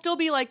 ComEd will still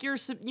be like your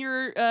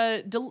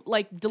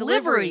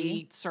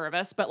delivery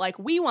service, but like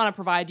we want to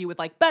provide you with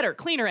like better,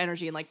 cleaner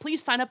energy, and like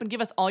please sign up and give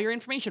us all your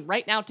information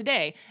right now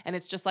today. And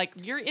it's just like,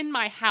 you're in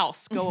my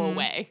house, go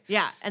away.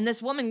 Yeah, and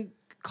this woman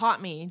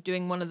caught me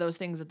doing one of those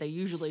things that they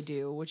usually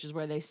do, which is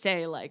where they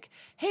say like,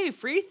 hey,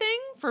 free thing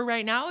for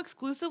right now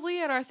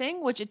exclusively at our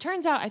thing, which it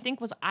turns out I think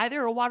was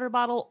either a water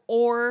bottle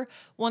or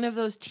one of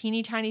those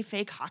teeny tiny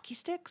fake hockey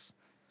sticks.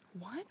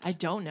 What? I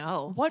don't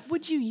know. What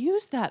would you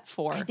use that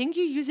for? I think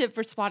you use it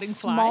for spotting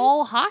flies.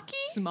 small hockey?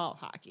 Small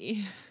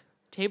hockey.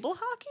 Table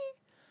hockey?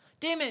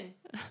 Damon.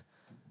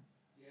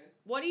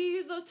 What do you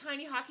use those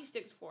tiny hockey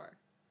sticks for?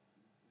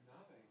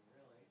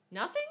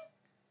 Nothing,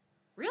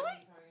 really? Nothing?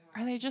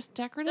 Are they just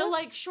decorative? The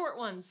like short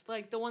ones,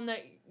 like the one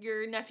that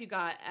your nephew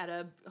got at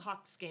a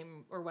Hawks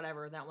game or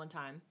whatever that one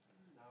time.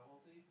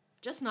 Novelty?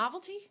 Just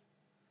novelty?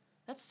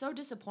 That's so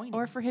disappointing.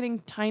 or for hitting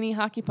tiny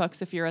hockey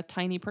pucks if you're a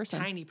tiny person.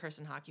 tiny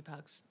person hockey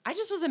pucks. I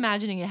just was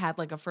imagining it had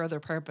like a further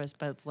purpose,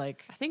 but it's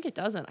like, I think it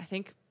doesn't. I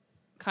think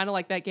kind of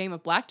like that game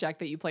of blackjack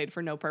that you played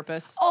for no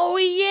purpose. oh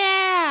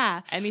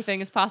yeah.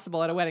 Anything is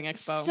possible at a wedding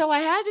expo. So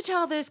I had to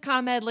tell this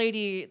ComEd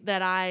lady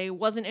that I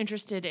wasn't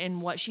interested in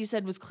what she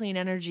said was clean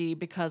energy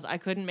because I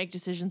couldn't make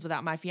decisions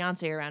without my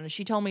fiance around. And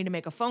she told me to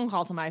make a phone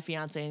call to my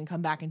fiance and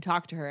come back and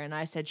talk to her. And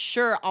I said,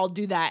 sure, I'll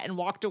do that, and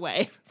walked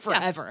away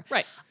forever.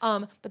 right.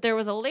 But there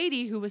was a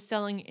lady who was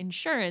selling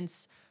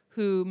insurance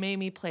who made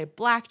me play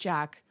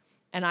blackjack.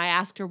 And I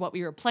asked her what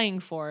we were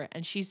playing for.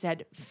 And she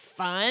said,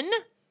 fun.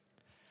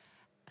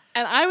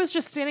 And I was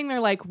just standing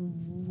there like,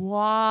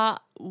 why?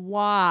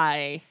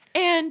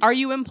 And Are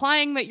you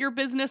implying that your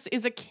business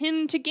is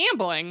akin to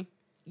gambling?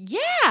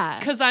 Yeah.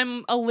 Because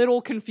I'm a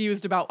little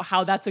confused about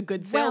how that's a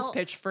good sales Well,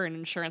 pitch for an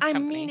insurance I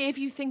company. mean, if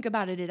you think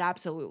about it, it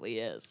absolutely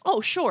is.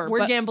 Oh, sure. We're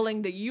but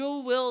gambling that you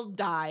will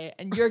die,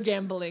 and you're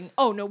gambling.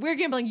 Oh, no, we're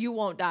gambling you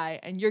won't die,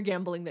 and you're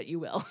gambling that you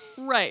will.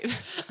 Right.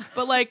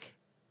 But like,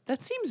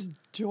 that seems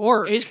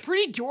dork. It's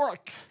pretty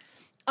dork.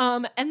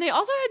 And they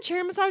also had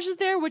chair massages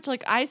there, which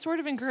like I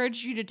sort of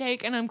encouraged you to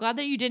take, and I'm glad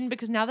that you didn't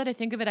because now that I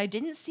think of it, I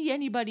didn't see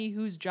anybody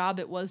whose job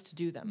it was to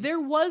do them. There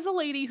was a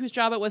lady whose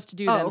job it was to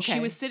do Oh, them. okay. She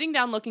was sitting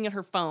down looking at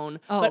her phone.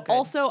 Oh, but good.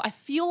 also, I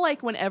feel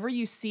like whenever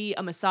you see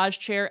a massage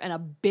chair and a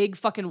big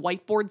fucking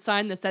whiteboard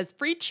sign that says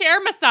free chair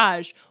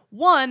massage,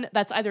 one,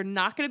 that's either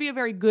not going to be a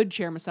very good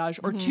chair massage,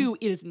 or two,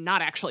 it is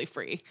not actually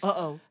free.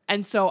 Uh-oh.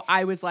 And so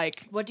I was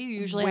like, What do you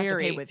usually have to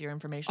pay wary. with your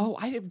information? oh,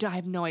 I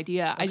have no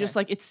idea. I Okay. just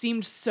like, it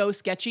seemed so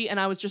sketchy. And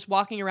I was just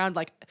walking around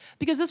like,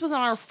 because this was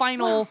on our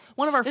final,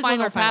 one of our This was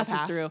final our final passes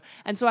pass. through.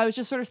 And so I was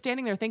just sort of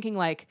standing there thinking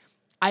like,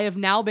 I have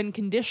now been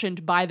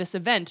conditioned by this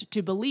event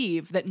to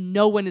believe that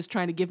no one is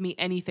trying to give me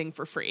anything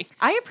for free.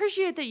 I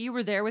appreciate that you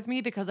were there with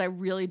me because I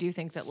really do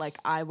think that like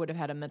I would have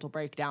had a mental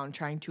breakdown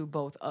trying to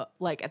both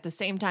like at the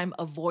same time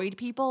avoid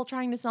people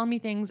trying to sell me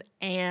things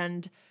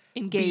and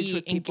Engage be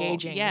with people.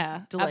 engaging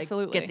Yeah, to like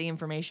absolutely. get the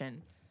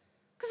information.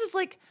 Because it's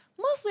like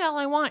mostly all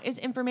I want is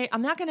information.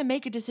 I'm not going to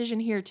make a decision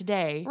here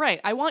today.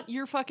 Right. I want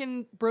your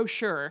fucking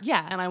brochure.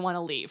 Yeah. And I want to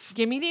leave.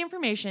 Give me the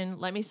information.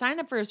 Let me sign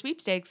up for a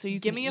sweepstakes so you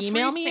Give can me a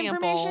email free me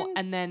sample information.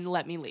 and then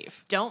let me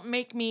leave. Don't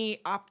make me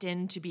opt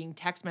in to being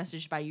text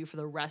messaged by you for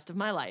the rest of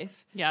my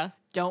life. Yeah.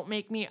 Don't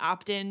make me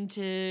opt in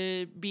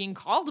to being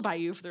called by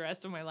you for the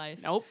rest of my life.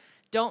 Nope.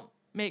 Don't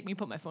make me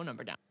put my phone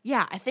number down.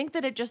 Yeah, I think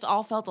that it just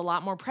all felt a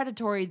lot more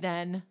predatory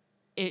than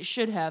it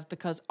should have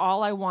because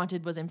all I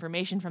wanted was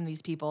information from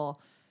these people.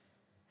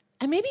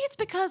 And maybe it's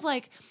because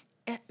like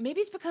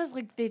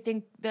they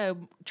think the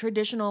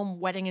traditional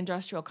wedding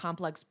industrial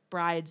complex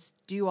brides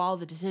do all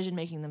the decision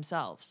making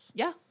themselves.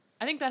 Yeah.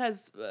 I think that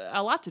has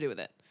a lot to do with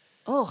it.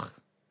 Ugh,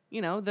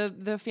 You know,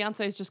 the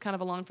fiance is just kind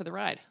of along for the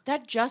ride.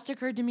 that just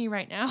occurred to me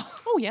right now.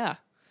 Oh, yeah.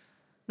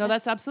 No,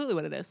 that's absolutely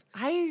what it is.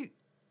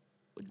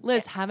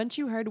 Liz, haven't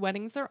you heard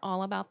weddings are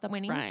all about the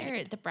Weddings bride?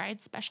 are the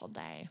bride's special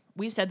day.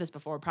 We've said this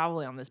before,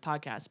 probably on this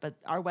podcast, but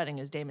our wedding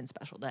is Damon's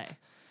special day.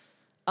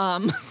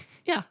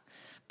 Yeah.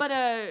 But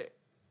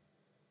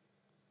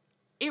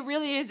it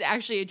really is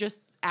actually. It just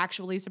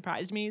actually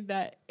surprised me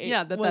that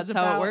That's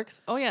how it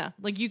works. Oh, yeah.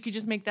 Like you could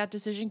just make that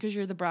decision because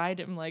you're the bride.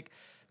 I'm like,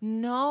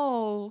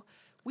 no,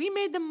 we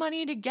made the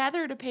money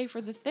together to pay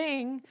for the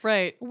thing.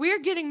 Right. We're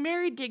getting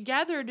married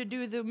together to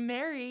do the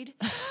married.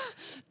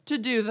 To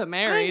do the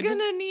married. I'm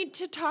gonna need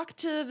to talk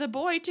to the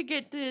boy to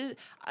get the.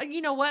 You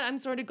know what? I'm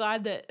sort of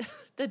glad that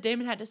that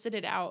Damon had to sit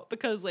it out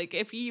because, like,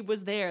 if he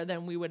was there,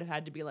 then we would have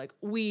had to be like,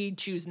 we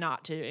choose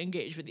not to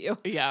engage with you.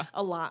 Yeah.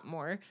 A lot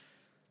more.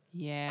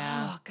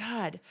 Yeah. Oh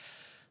God.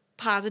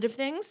 Positive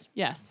things.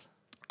 Yes.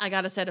 I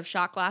got a set of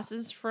shot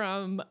glasses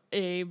from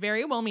a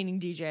very well-meaning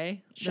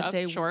DJ that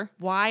say, Sure.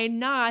 "Why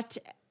not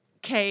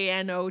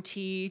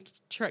KNOT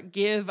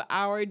give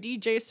our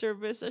DJ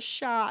service a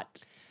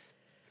shot?"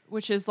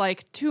 Which is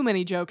like too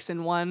many jokes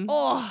in one.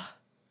 Oh,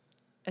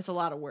 it's a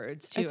lot of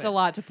words too. It's a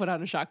lot to put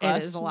on a shot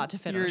glass. is a lot to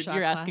fit on a You're- shot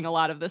You're asking glass. a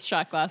lot of this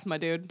shot glass, my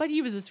dude. But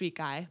he was a sweet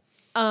guy.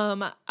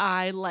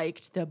 I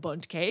liked the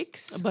bunt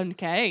cakes. Bun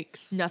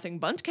cakes. Nothing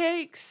bunt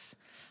cakes.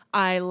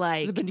 I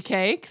liked The bun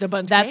cakes. The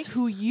bunt That's cakes.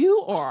 who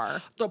you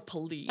are. The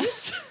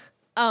police.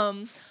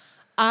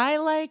 I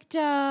liked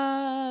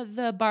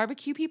the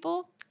barbecue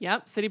people.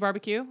 Yep. City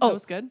barbecue. Oh, That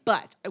was good.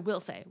 But I will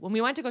say, when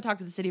we went to go talk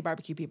to the city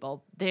barbecue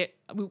people,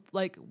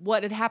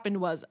 what had happened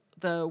was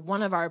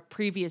one of our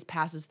previous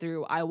passes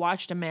through, I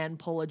watched a man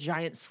pull a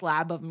giant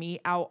slab of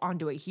meat out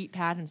onto a heat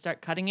pad and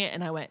start cutting it,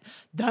 and I went,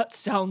 "That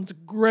sounds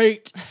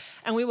great."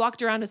 And we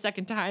walked around a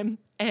second time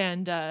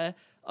and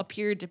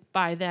appeared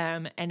by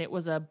them, and it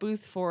was a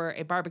booth for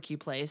a barbecue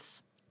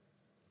place.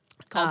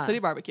 Called City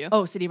Barbecue.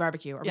 Oh, City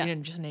Barbecue. Are Yeah. we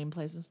gonna just name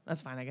places?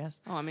 That's fine, I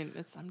guess. Oh, I mean,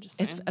 I'm just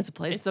It's saying. a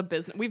place. It's a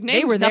business. We've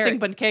named were there- nothing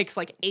but cakes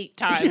like 8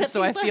 times,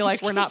 so I Nothing feel but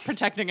like we're not cakes.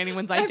 protecting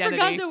anyone's I identity.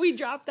 forgot that we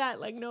dropped that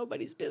like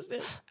nobody's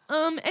business.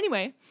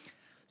 Anyway,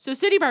 so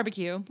City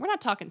Barbecue. We're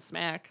not talking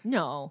smack.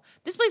 No,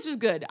 this place was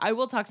good. I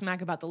will talk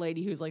smack about the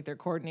lady who's like their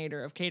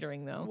coordinator of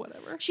catering, though.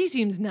 Whatever. She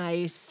seems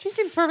nice. She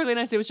seems perfectly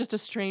nice. It was just a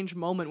strange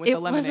moment with It the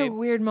was lemonade. a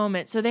weird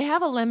moment. So they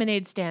have a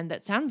lemonade stand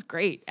that sounds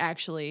great,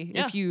 actually,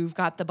 Yeah. if you've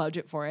got the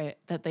budget for it.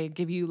 That they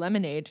give you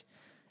lemonade,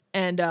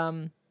 and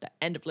the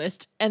end of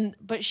list.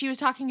 But she was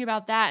talking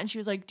about that, and she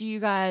was like, "Do you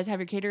guys have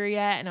your caterer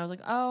yet?" And I was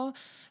like, "Oh,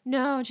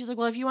 no." And she's like,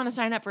 "Well, if you want to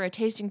sign up for a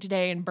tasting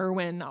today in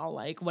Berwyn, I'll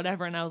like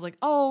whatever." And I was like,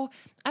 "Oh,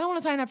 I don't want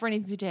to sign up for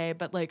anything today,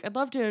 but like I'd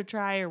love to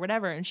try or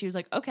whatever." And she was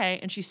like, "Okay."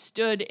 And she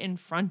stood in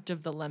front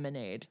of the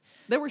lemonade.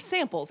 There were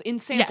samples in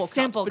sample cups,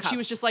 sample but she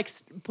was cups. just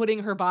like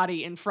putting her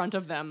body in front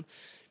of them.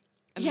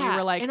 And we Yeah,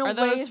 were like, in a are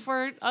those way-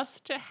 for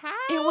us to have?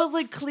 It was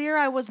like clear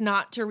I was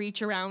not to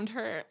reach around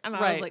her. And I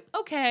was Right. like,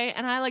 okay.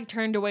 And I like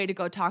turned away to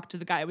go talk to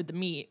the guy with the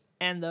meat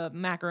and the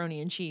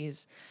macaroni and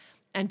cheese.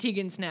 And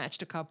Tegan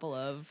snatched a couple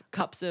of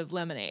cups of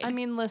lemonade. I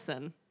mean,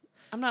 listen,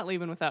 I'm not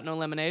leaving without no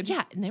lemonade.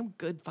 Yeah, and they were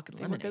good fucking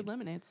They were lemonade. good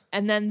lemonades.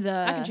 And then the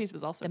Mac and cheese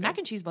was also the good. mac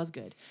and cheese was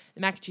good.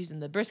 The mac and cheese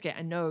and the brisket.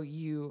 I know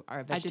you are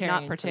a I did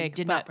not vegetarian, so you partake,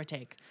 did not but-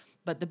 partake,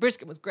 but the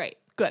brisket was great.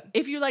 Good.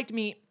 If you liked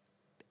meat,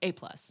 A+.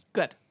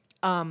 Good.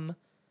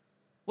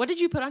 What did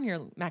you put on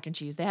your mac and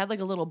cheese? They had like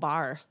a little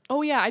bar.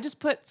 Oh yeah, I just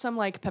put some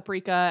like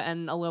paprika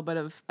and a little bit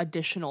of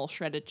additional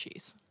shredded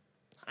cheese.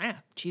 Ah,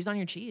 cheese on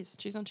your cheese.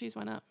 Cheese on cheese,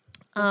 why not?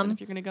 Listen, if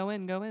you're gonna go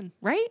in, go in.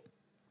 Right?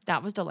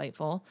 That was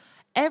delightful.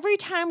 Every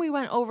time we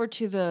went over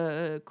to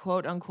the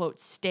quote unquote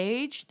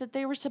stage that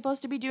they were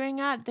supposed to be doing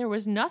at, there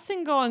was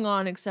nothing going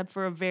on except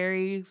for a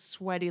very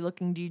sweaty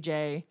looking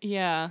DJ.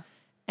 Yeah.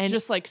 And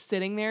just like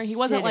sitting there. He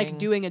wasn't like sitting.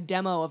 doing a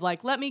demo of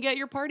like, let me get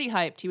your party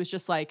hyped. He was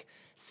just like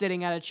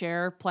sitting at a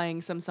chair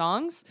playing some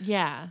songs,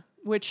 yeah.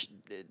 which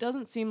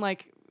doesn't seem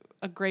like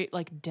a great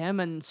like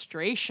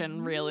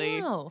demonstration really.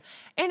 No.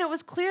 And it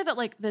was clear that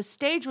like the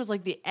stage was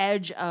like the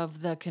edge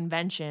of the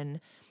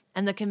convention,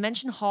 and the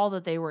convention hall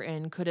that they were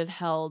in could have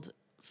held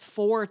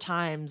 4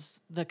 times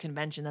the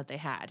convention that they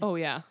had. Oh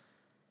yeah.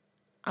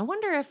 I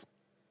wonder if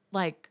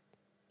like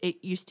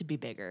it used to be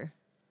bigger.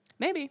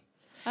 Maybe.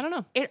 I don't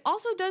know. It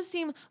also does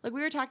seem like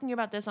we were talking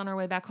about this on our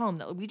way back home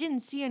that we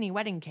didn't see any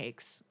wedding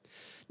cakes.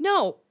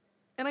 No.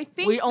 And I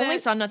think We only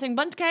that- saw nothing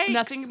but cakes.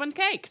 nothing but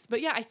cakes. But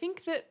yeah, I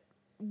think that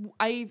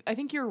I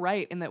think you're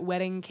right in that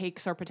wedding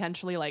cakes are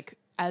potentially like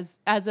as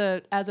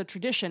a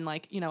tradition,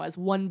 like, you know, as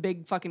one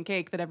big fucking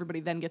cake that everybody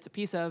then gets a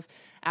piece of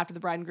after the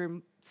bride and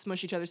groom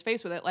smush each other's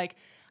face with it. Like,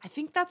 I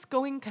think that's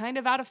going kind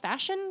of out of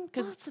fashion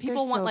because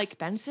people want like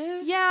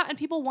expensive. yeah, and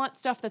people want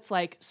stuff that's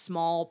like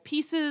small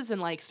pieces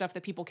and like stuff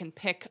that people can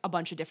pick a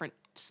bunch of different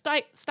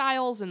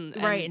styles and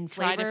Right, and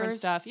try different flavors.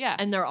 stuff. Yeah.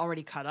 And they're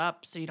already cut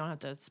up, so you don't have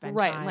to spend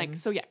Right, time. and like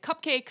so yeah,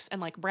 cupcakes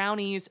and like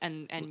brownies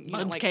and you know,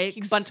 Bundt like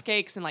cakes. bundt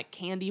cakes and like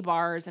candy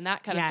bars and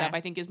that kind of Yeah. stuff. I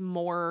think is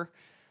more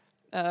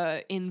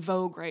in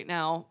vogue right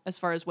now as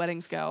far as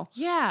weddings go.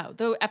 Yeah,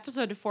 the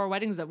episode of 4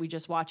 Weddings that we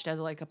just watched as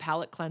like a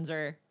palate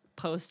cleanser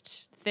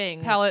post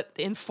thing. Palate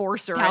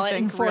enforcer, Palate I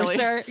think.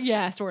 enforcer. Really.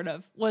 Yeah, sort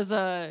of. Was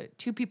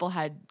 2 people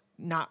had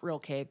not real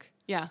cake.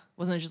 Yeah,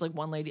 Wasn't it just like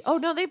one lady? Oh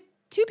no,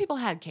 2 people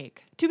had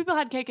cake. 2 people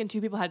had cake and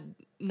 2 people had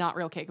not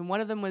real cake, and one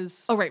of them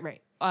was Oh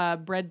right.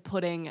 bread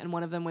pudding, and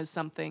one of them was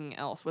something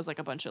else. Was like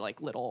a bunch of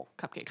like little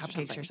cupcakes,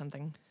 Cupcakes or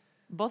something.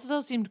 Both of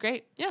those seemed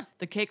great. Yeah,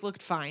 The cake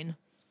looked fine.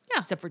 Yeah.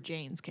 Except for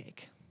Jane's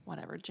cake.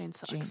 whatever. Jane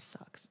sucks. Jane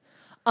sucks.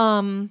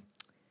 I'm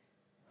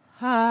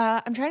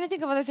trying to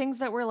think of other things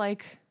that were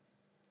like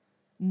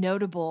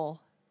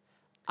notable.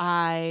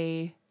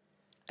 I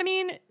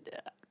mean,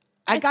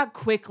 got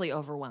quickly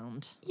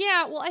overwhelmed.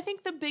 yeah, well, I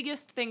think the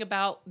biggest thing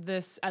about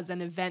this as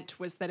an event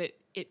was that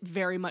it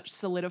very much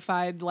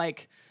solidified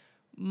like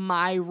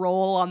my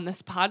role on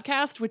this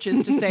podcast, which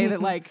is to say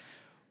that like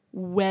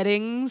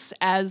weddings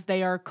as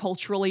they are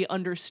culturally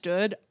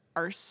understood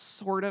are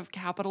sort of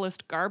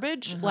capitalist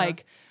garbage.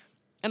 Like,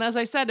 and as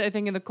I said, I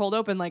think in the cold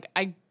open, like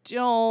I'm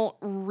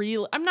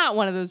not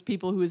one of those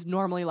people who is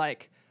normally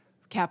like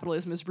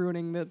capitalism is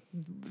ruining the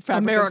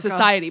fabric America. of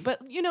society. But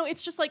you know,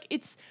 it's just like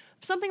it's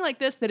something like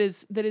this that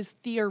is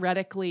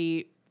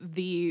theoretically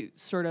the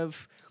sort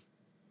of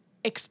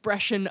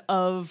expression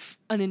of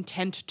an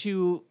intent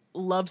to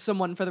love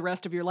someone for the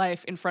rest of your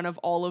life in front of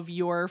all of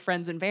your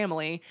friends and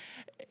family.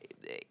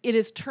 It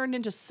is turned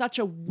into such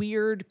a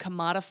weird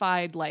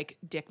commodified like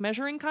dick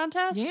measuring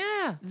contest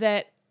Yeah.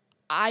 that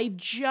I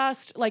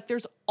just like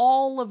there's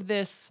all of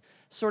this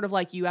sort of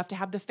like you have to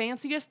have the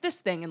fanciest this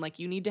thing and like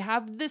you need to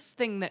have this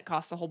thing that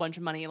costs a whole bunch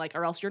of money like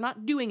or else you're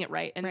not doing it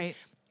right. And Right.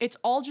 it's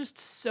all just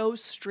so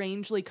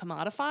strangely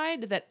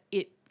commodified that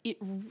it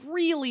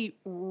really,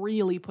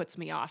 really puts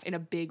me off in a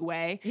big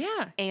way.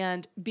 Yeah.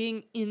 And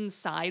being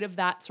inside of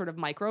that sort of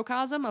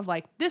microcosm of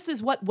like, this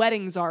is what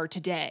weddings are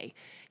today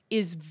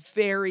is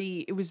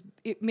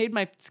it made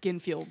my skin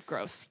feel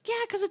gross. Yeah,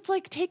 because it's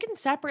like taken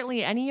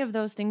separately, any of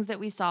those things that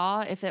we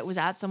saw, if it was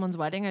at someone's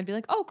wedding, I'd be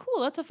like, oh,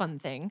 cool, that's a fun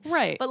thing.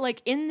 Right. But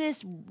like in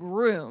this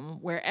room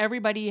where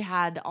everybody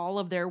had all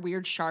of their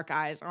weird shark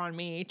eyes on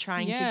me,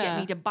 trying to get Yeah.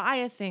 me to buy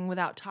a thing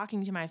without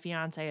talking to my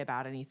fiance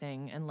about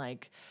anything, and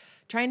like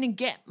trying to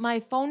get my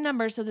phone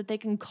number so that they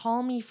can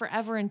call me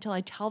forever until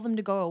I tell them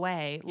to go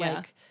away. Yeah.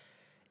 Like,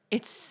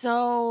 it's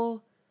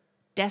so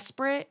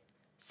desperate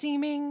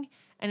seeming,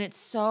 and it's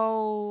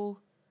so.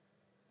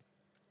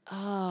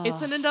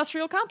 It's an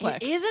industrial complex.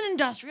 It is an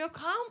industrial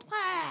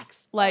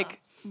complex.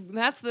 Like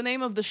that's the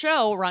name of the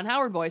show, Ron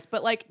Howard voice.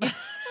 But like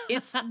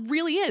it's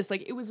really is.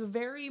 Like it was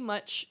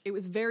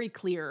very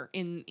clear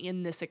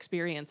in this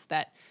experience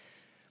that,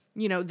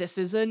 you know, this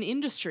is an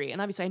industry.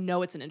 And obviously I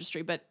know it's an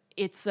industry, but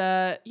it's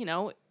you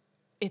know,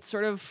 it's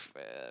sort of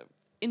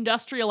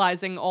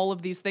industrializing all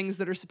of these things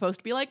that are supposed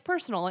to be like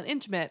personal and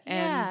intimate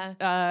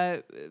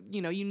and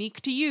you know,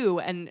 unique to you,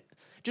 and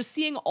just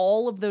seeing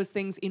all of those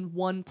things in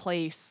one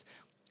place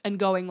and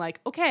going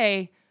like,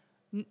 okay,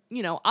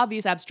 you know,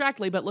 obvious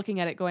abstractly, but looking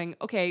at it going,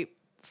 okay,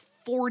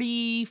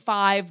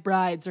 45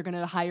 brides are going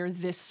to hire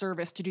this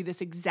service to do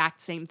this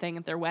exact same thing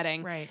at their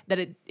wedding. Right. That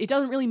it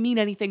doesn't really mean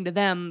anything to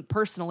them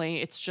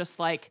personally. It's just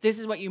like, This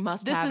is what you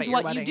must this have is at your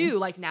what wedding. you do.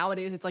 Like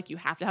nowadays, it's like you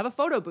have to have a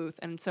photo booth.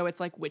 And so it's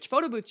like, which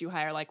photo booth do you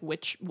hire? Like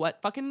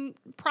what fucking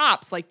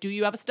props? Like, do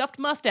you have a stuffed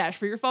mustache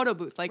for your photo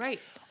booth? Like Right.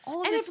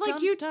 all of And this if, like,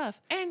 dumb you-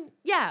 stuff. And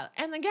yeah,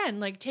 and again,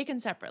 like taken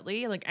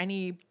separately, like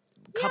any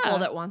couple Yeah.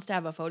 that wants to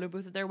have a photo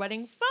booth at their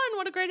wedding, fun,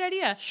 what a great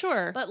idea.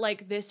 Sure. But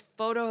like this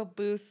photo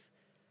booth,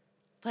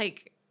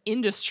 like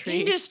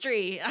Industry.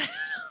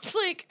 it's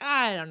like,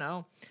 I don't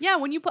know. Yeah,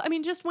 when you put, I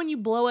mean, just when you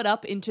blow it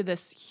up into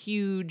this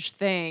huge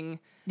thing,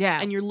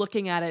 Yeah. and you're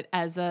looking at it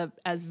as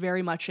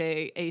very much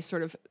a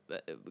sort of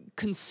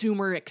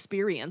consumer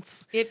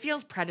experience. It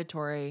feels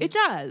predatory. It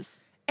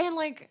does. And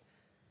like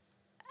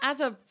as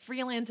a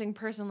freelancing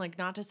person, like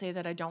not to say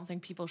that I don't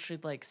think people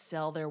should like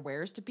sell their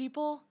wares to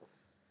people.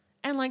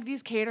 And like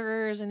these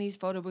caterers and these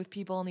photo booth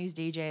people and these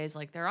DJs,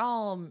 like they're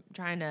all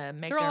trying to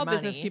make They're their all money.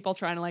 business people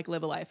trying to like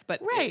live a life, but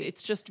Right.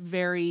 it's just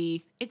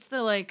very, It's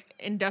the like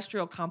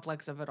industrial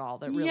complex of it all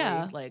that really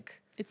Yeah.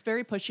 like it's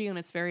very pushy and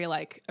it's very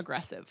like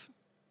aggressive.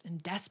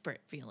 and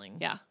desperate feeling.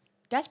 Yeah.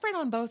 Desperate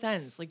on both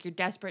ends. Like you're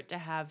desperate to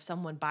have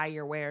someone buy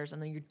your wares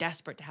and then you're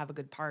desperate to have a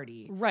good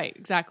party. Right,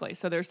 exactly.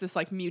 So there's this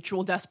like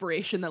mutual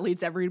desperation that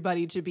leads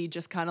everybody to be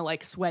just kind of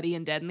like sweaty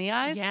and dead in the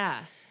eyes.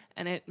 Yeah.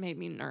 And it made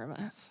me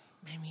nervous.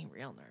 Made me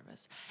real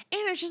nervous.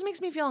 And it just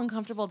makes me feel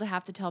uncomfortable to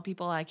have to tell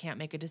people I can't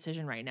make a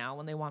decision right now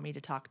when they want me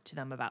to talk to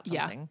them about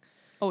Yeah. something.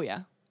 Oh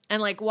yeah.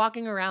 And like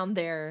walking around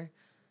there,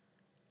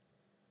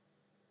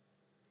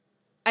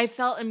 I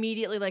felt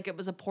immediately like it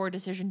was a poor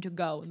decision to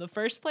go in the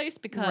first place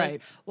because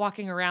Right.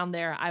 walking around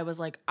there, I was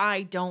like,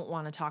 I don't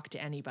want to talk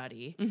to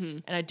anybody Mm-hmm.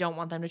 and I don't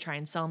want them to try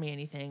and sell me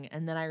anything.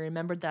 And then I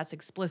remembered that's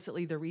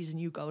explicitly the reason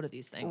you go to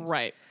these things.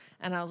 Right.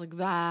 And I was like,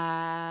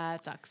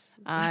 that sucks.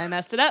 I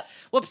messed it up.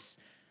 Whoops.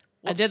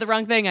 I did the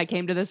wrong thing. I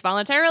came to this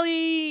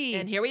voluntarily.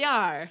 And here we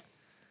are.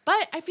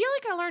 But I feel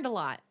like I learned a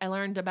lot. I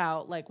learned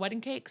about like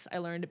wedding cakes. I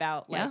learned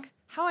about like Yeah.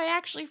 how I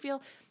actually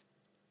feel.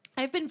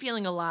 I've been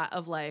feeling a lot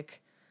of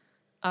like,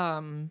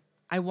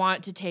 I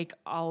want to take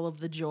all of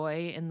the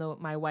joy in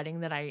my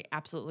wedding that I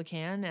absolutely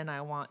can, and I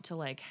want to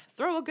like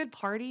throw a good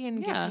party and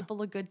Yeah. give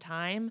people a good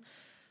time.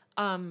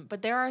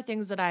 But there are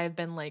things that I've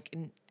been like,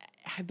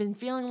 I've been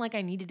feeling like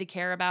I needed to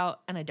care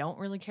about, and I don't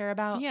really care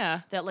about.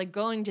 Yeah. That like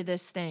going to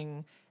this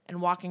thing and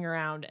walking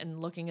around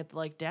and looking at the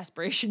like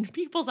desperation in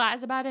people's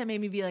eyes about it made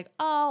me be like,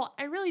 oh,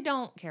 I really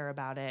don't care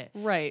about it.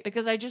 Right.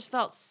 Because I just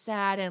felt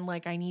sad and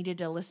like I needed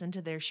to listen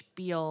to their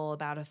spiel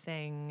about a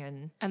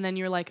thing. And then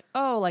you're like,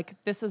 oh, like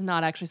this is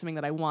not actually something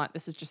that I want.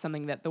 This is just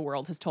something that the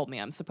world has told me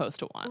I'm supposed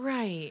to want.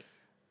 Right.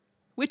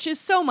 Which is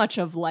so much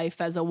of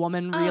life as a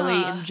woman,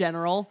 really, in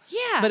general.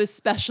 Yeah. But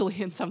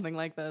especially in something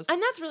like this.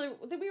 And that's really,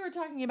 we were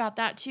talking about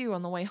that too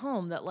on the way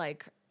home, that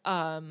like,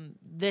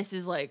 this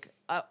is like,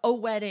 a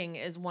wedding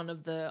is one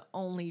of the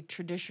only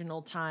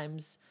traditional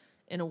times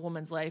in a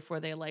woman's life where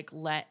they like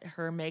let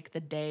her make the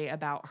day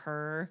about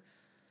her.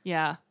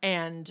 Yeah.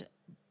 And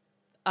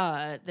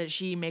that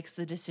she makes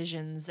the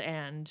decisions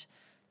and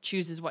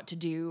chooses what to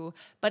do.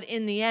 But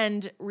in the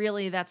end,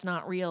 really, that's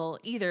not real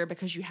either,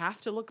 because you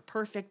have to look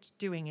perfect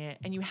doing it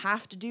and you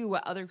have to do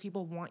what other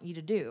people want you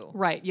to do.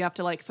 Right. You have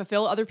to like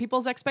fulfill other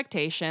people's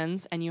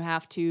expectations and you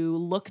have to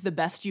look the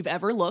best you've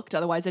ever looked.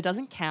 Otherwise, it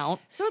doesn't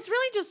count. So it's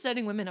really just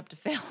setting women up to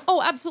fail.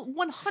 Oh, absolutely.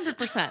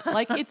 100%.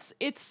 Like it's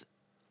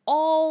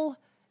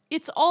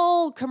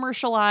all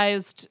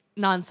commercialized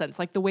nonsense.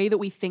 Like the way that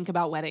we think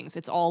about weddings,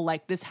 it's all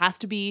like this has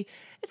to be.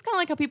 It's kind of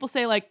like how people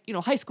say like, you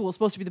know, high school is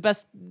supposed to be the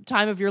best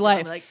time of your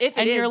life. like, if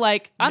it and you're is,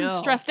 like, I'm no.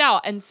 stressed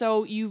out, and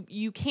so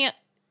you can't.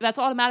 That's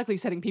automatically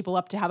setting people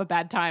up to have a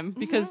bad time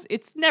because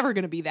it's never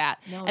going to be that.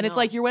 No, and it's no.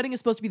 like your wedding is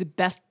supposed to be the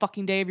best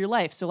fucking day of your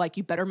life. So like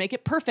you better make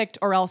it perfect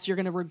or else you're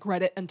going to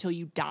regret it until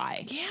you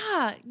die.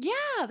 Yeah,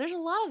 there's a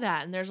lot of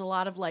that. And there's a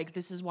lot of like,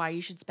 this is why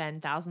you should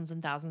spend thousands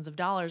and thousands of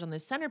dollars on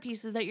this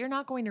centerpieces that you're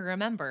not going to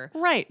remember.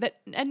 Right.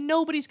 And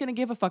nobody's going to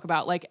give a fuck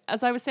about. Like,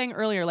 as I was saying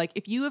earlier, like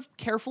if you have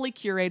carefully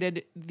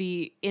curated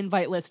the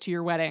invite list to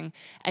your wedding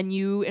and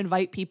you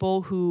invite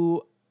people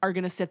who are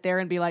going to sit there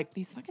and be like,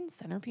 these fucking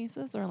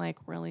centerpieces, they're like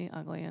really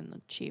ugly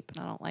and cheap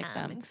and I don't like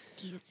them.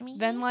 Excuse me?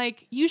 Then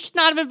like you should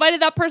not have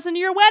invited that person to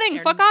your wedding.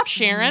 Fuck off,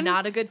 Sharon.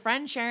 Not a good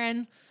friend,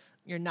 Sharon.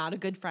 You're not a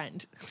good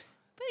friend.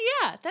 But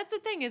yeah, that's the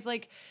thing is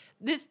like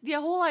the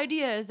whole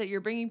idea is that you're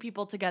bringing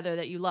people together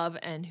that you love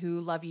and who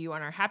love you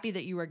and are happy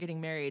that you are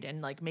getting married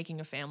and like making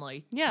a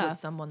family with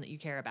someone that you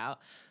care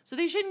about. So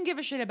they shouldn't give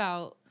a shit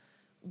about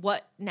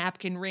what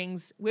napkin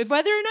rings, with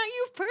whether or not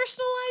you've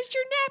personalized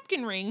your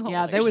napkin ring holders.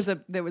 Yeah,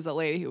 there was a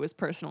lady who was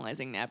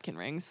personalizing napkin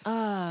rings.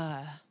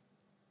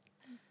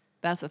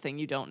 That's a thing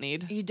you don't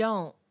need. You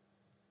don't.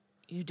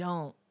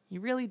 You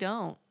really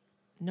don't.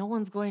 No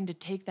one's going to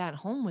take that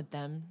home with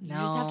them. You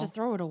just have to No.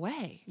 throw it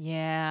away.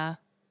 Yeah.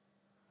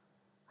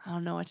 I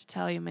don't know what to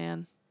tell you,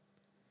 man.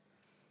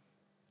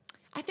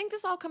 I think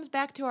this all comes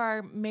back to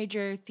our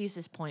major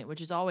thesis point, which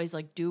is always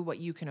like, do what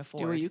you can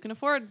afford. Do what you can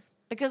afford.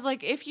 Because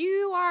like if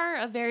you are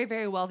a very,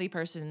 very wealthy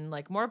person,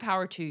 like more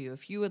power to you.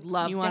 If you would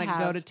love You to want to have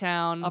go to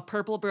town. a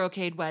purple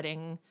brocade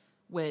wedding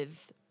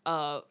with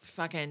a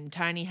fucking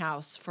tiny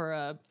house for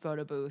a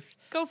photo booth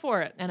Go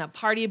for it. and a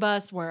party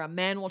bus where a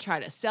man will try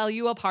to sell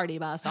you a party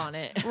bus on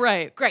it.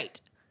 Right.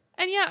 Great.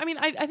 And yeah, I mean,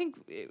 I think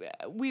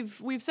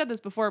we've said this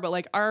before, but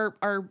like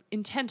our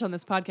intent on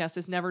this podcast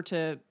is never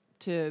to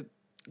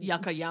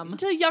Yucca yum.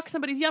 yuck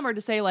somebody's yum or to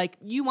say like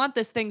you want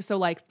this thing, so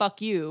like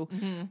fuck you.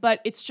 Mm-hmm.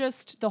 But it's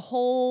just the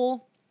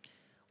whole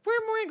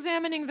We're more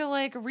examining the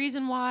like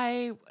reason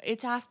why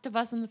it's asked of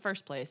us in the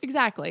first place.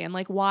 exactly and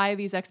like why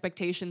these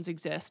expectations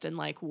exist and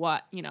like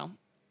what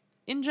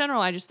in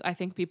general. I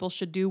think people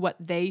should do what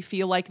they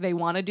feel like they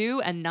want to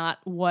do and not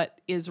what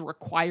is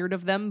required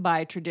of them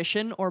by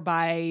tradition or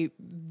by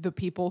the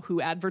people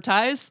who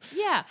advertise.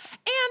 Yeah.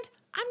 And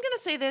I'm going to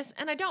say this,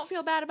 and I don't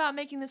feel bad about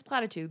making this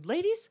platitude.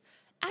 Ladies,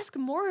 ask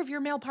more of your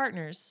male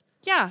partners.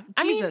 Yeah,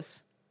 I mean,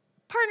 Jesus.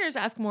 Partners,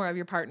 ask more of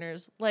your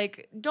partners.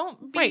 Like,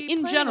 don't be Right, in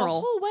planning general.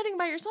 a whole wedding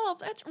by yourself.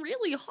 That's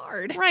really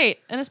hard. Right.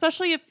 And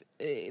especially if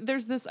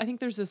there's this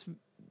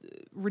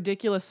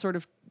ridiculous sort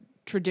of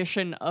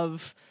tradition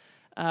of,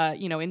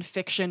 in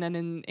fiction and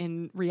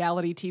in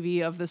reality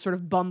TV of this sort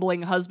of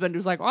bumbling husband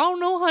who's like, oh,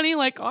 no, honey,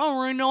 like, I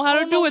don't really know how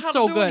to do it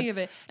so good. Any of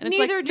it. And it's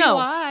Neither like, do no,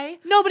 I.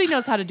 nobody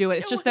knows how to do it.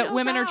 It's No just one that knows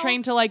women are how.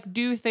 trained to like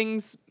do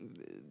things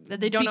That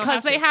they don't know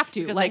because they have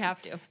to. Because Like, they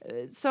have to.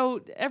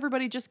 So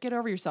everybody just get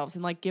over yourselves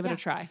and like give it Yeah. a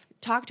try.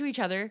 Talk to each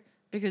other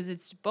because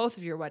it's both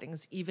of your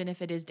weddings, even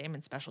if it is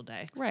Damon's special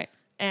day. Right.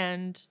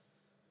 And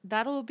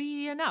that'll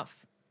be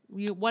enough.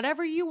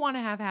 Whatever you want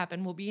to have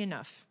happen will be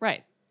enough.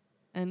 Right.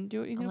 And do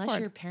what you can Unless afford.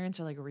 your parents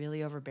are like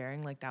really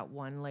overbearing, like that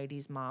one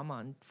lady's mom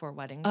on 4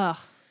 Weddings. Ugh.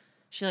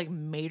 She like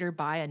made her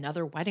buy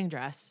another wedding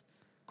dress.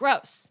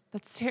 Gross.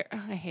 That's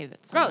I hate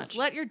it so Gross. much.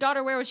 Let your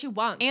daughter wear what she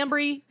wants.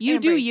 Ambry, you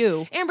do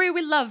you. Ambry,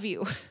 we love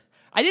you.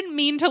 I didn't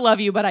mean to love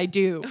you, but I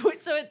do.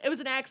 So it was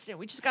an accident.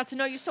 We just got to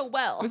know you so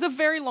well. It was a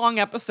very long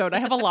episode. I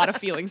have a lot of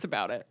feelings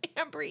about it.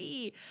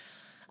 Ambry.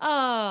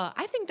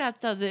 I think that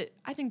does it.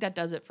 I think that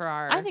does it for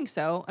our. I think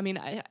so. I mean,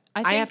 I think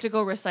I have to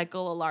go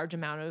recycle a large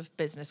amount of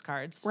business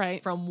cards.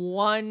 Right. From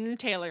one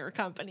tailor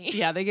company.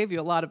 Yeah, they gave you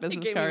a lot of They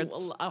business gave me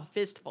cards. a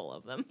fistful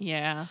of them.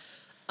 Yeah.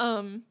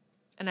 And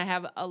I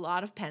have a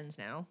lot of pens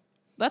now.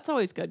 That's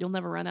always good. You'll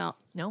never run out.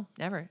 No,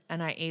 never.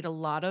 And I ate a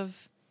lot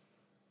of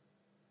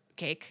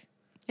cake.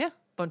 Yeah.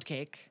 Bundt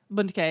cake.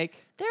 Bundt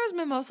cake. There was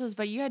mimosas,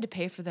 but you had to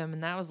pay for them,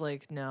 and that was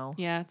like, no.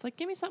 Yeah, it's like,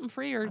 give me something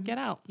free or get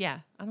out. Yeah,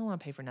 I don't want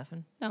to pay for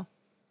nothing. No.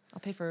 I'll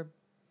pay for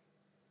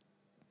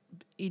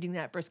eating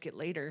that brisket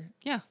later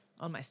Yeah.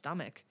 on my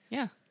stomach,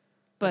 Yeah.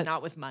 but But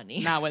not with money.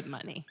 not with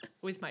money.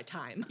 With my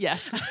time.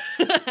 Yes.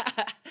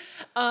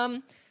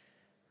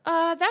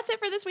 That's it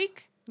for this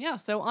week. Yeah.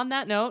 So on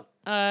that note,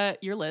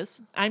 you're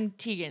Liz. I'm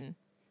Tegan.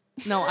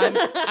 No,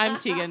 I'm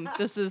Tegan.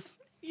 This is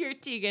You're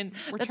Tegan.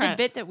 we're That's trying, a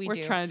bit that we we're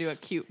do. trying to do a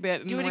cute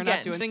bit, and Do it we're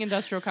again. not doing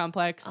industrial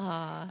complex.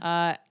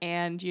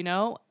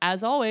 And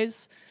as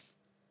always,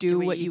 do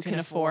what you can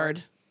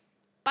afford.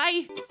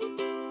 Bye.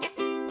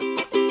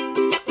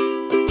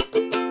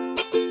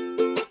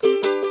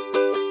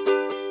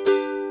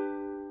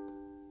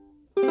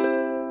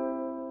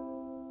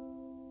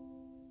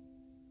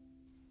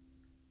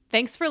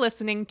 Thanks for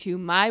listening to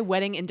My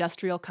Wedding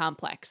Industrial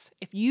Complex.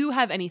 If you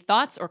have any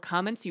thoughts or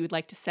comments you would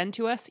like to send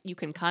to us, you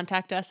can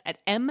contact us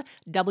at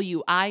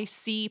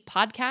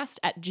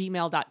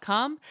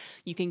mwicpodcast@gmail.com.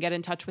 You can get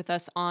in touch with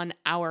us on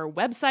our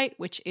website,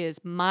 which is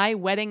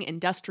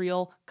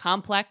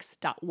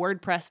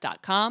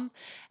myweddingindustrialcomplex.wordpress.com.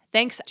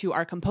 Thanks to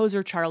our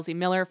composer, Charles E.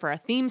 Miller, for our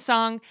theme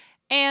song.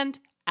 And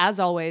as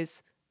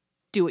always,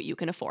 do what you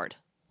can afford.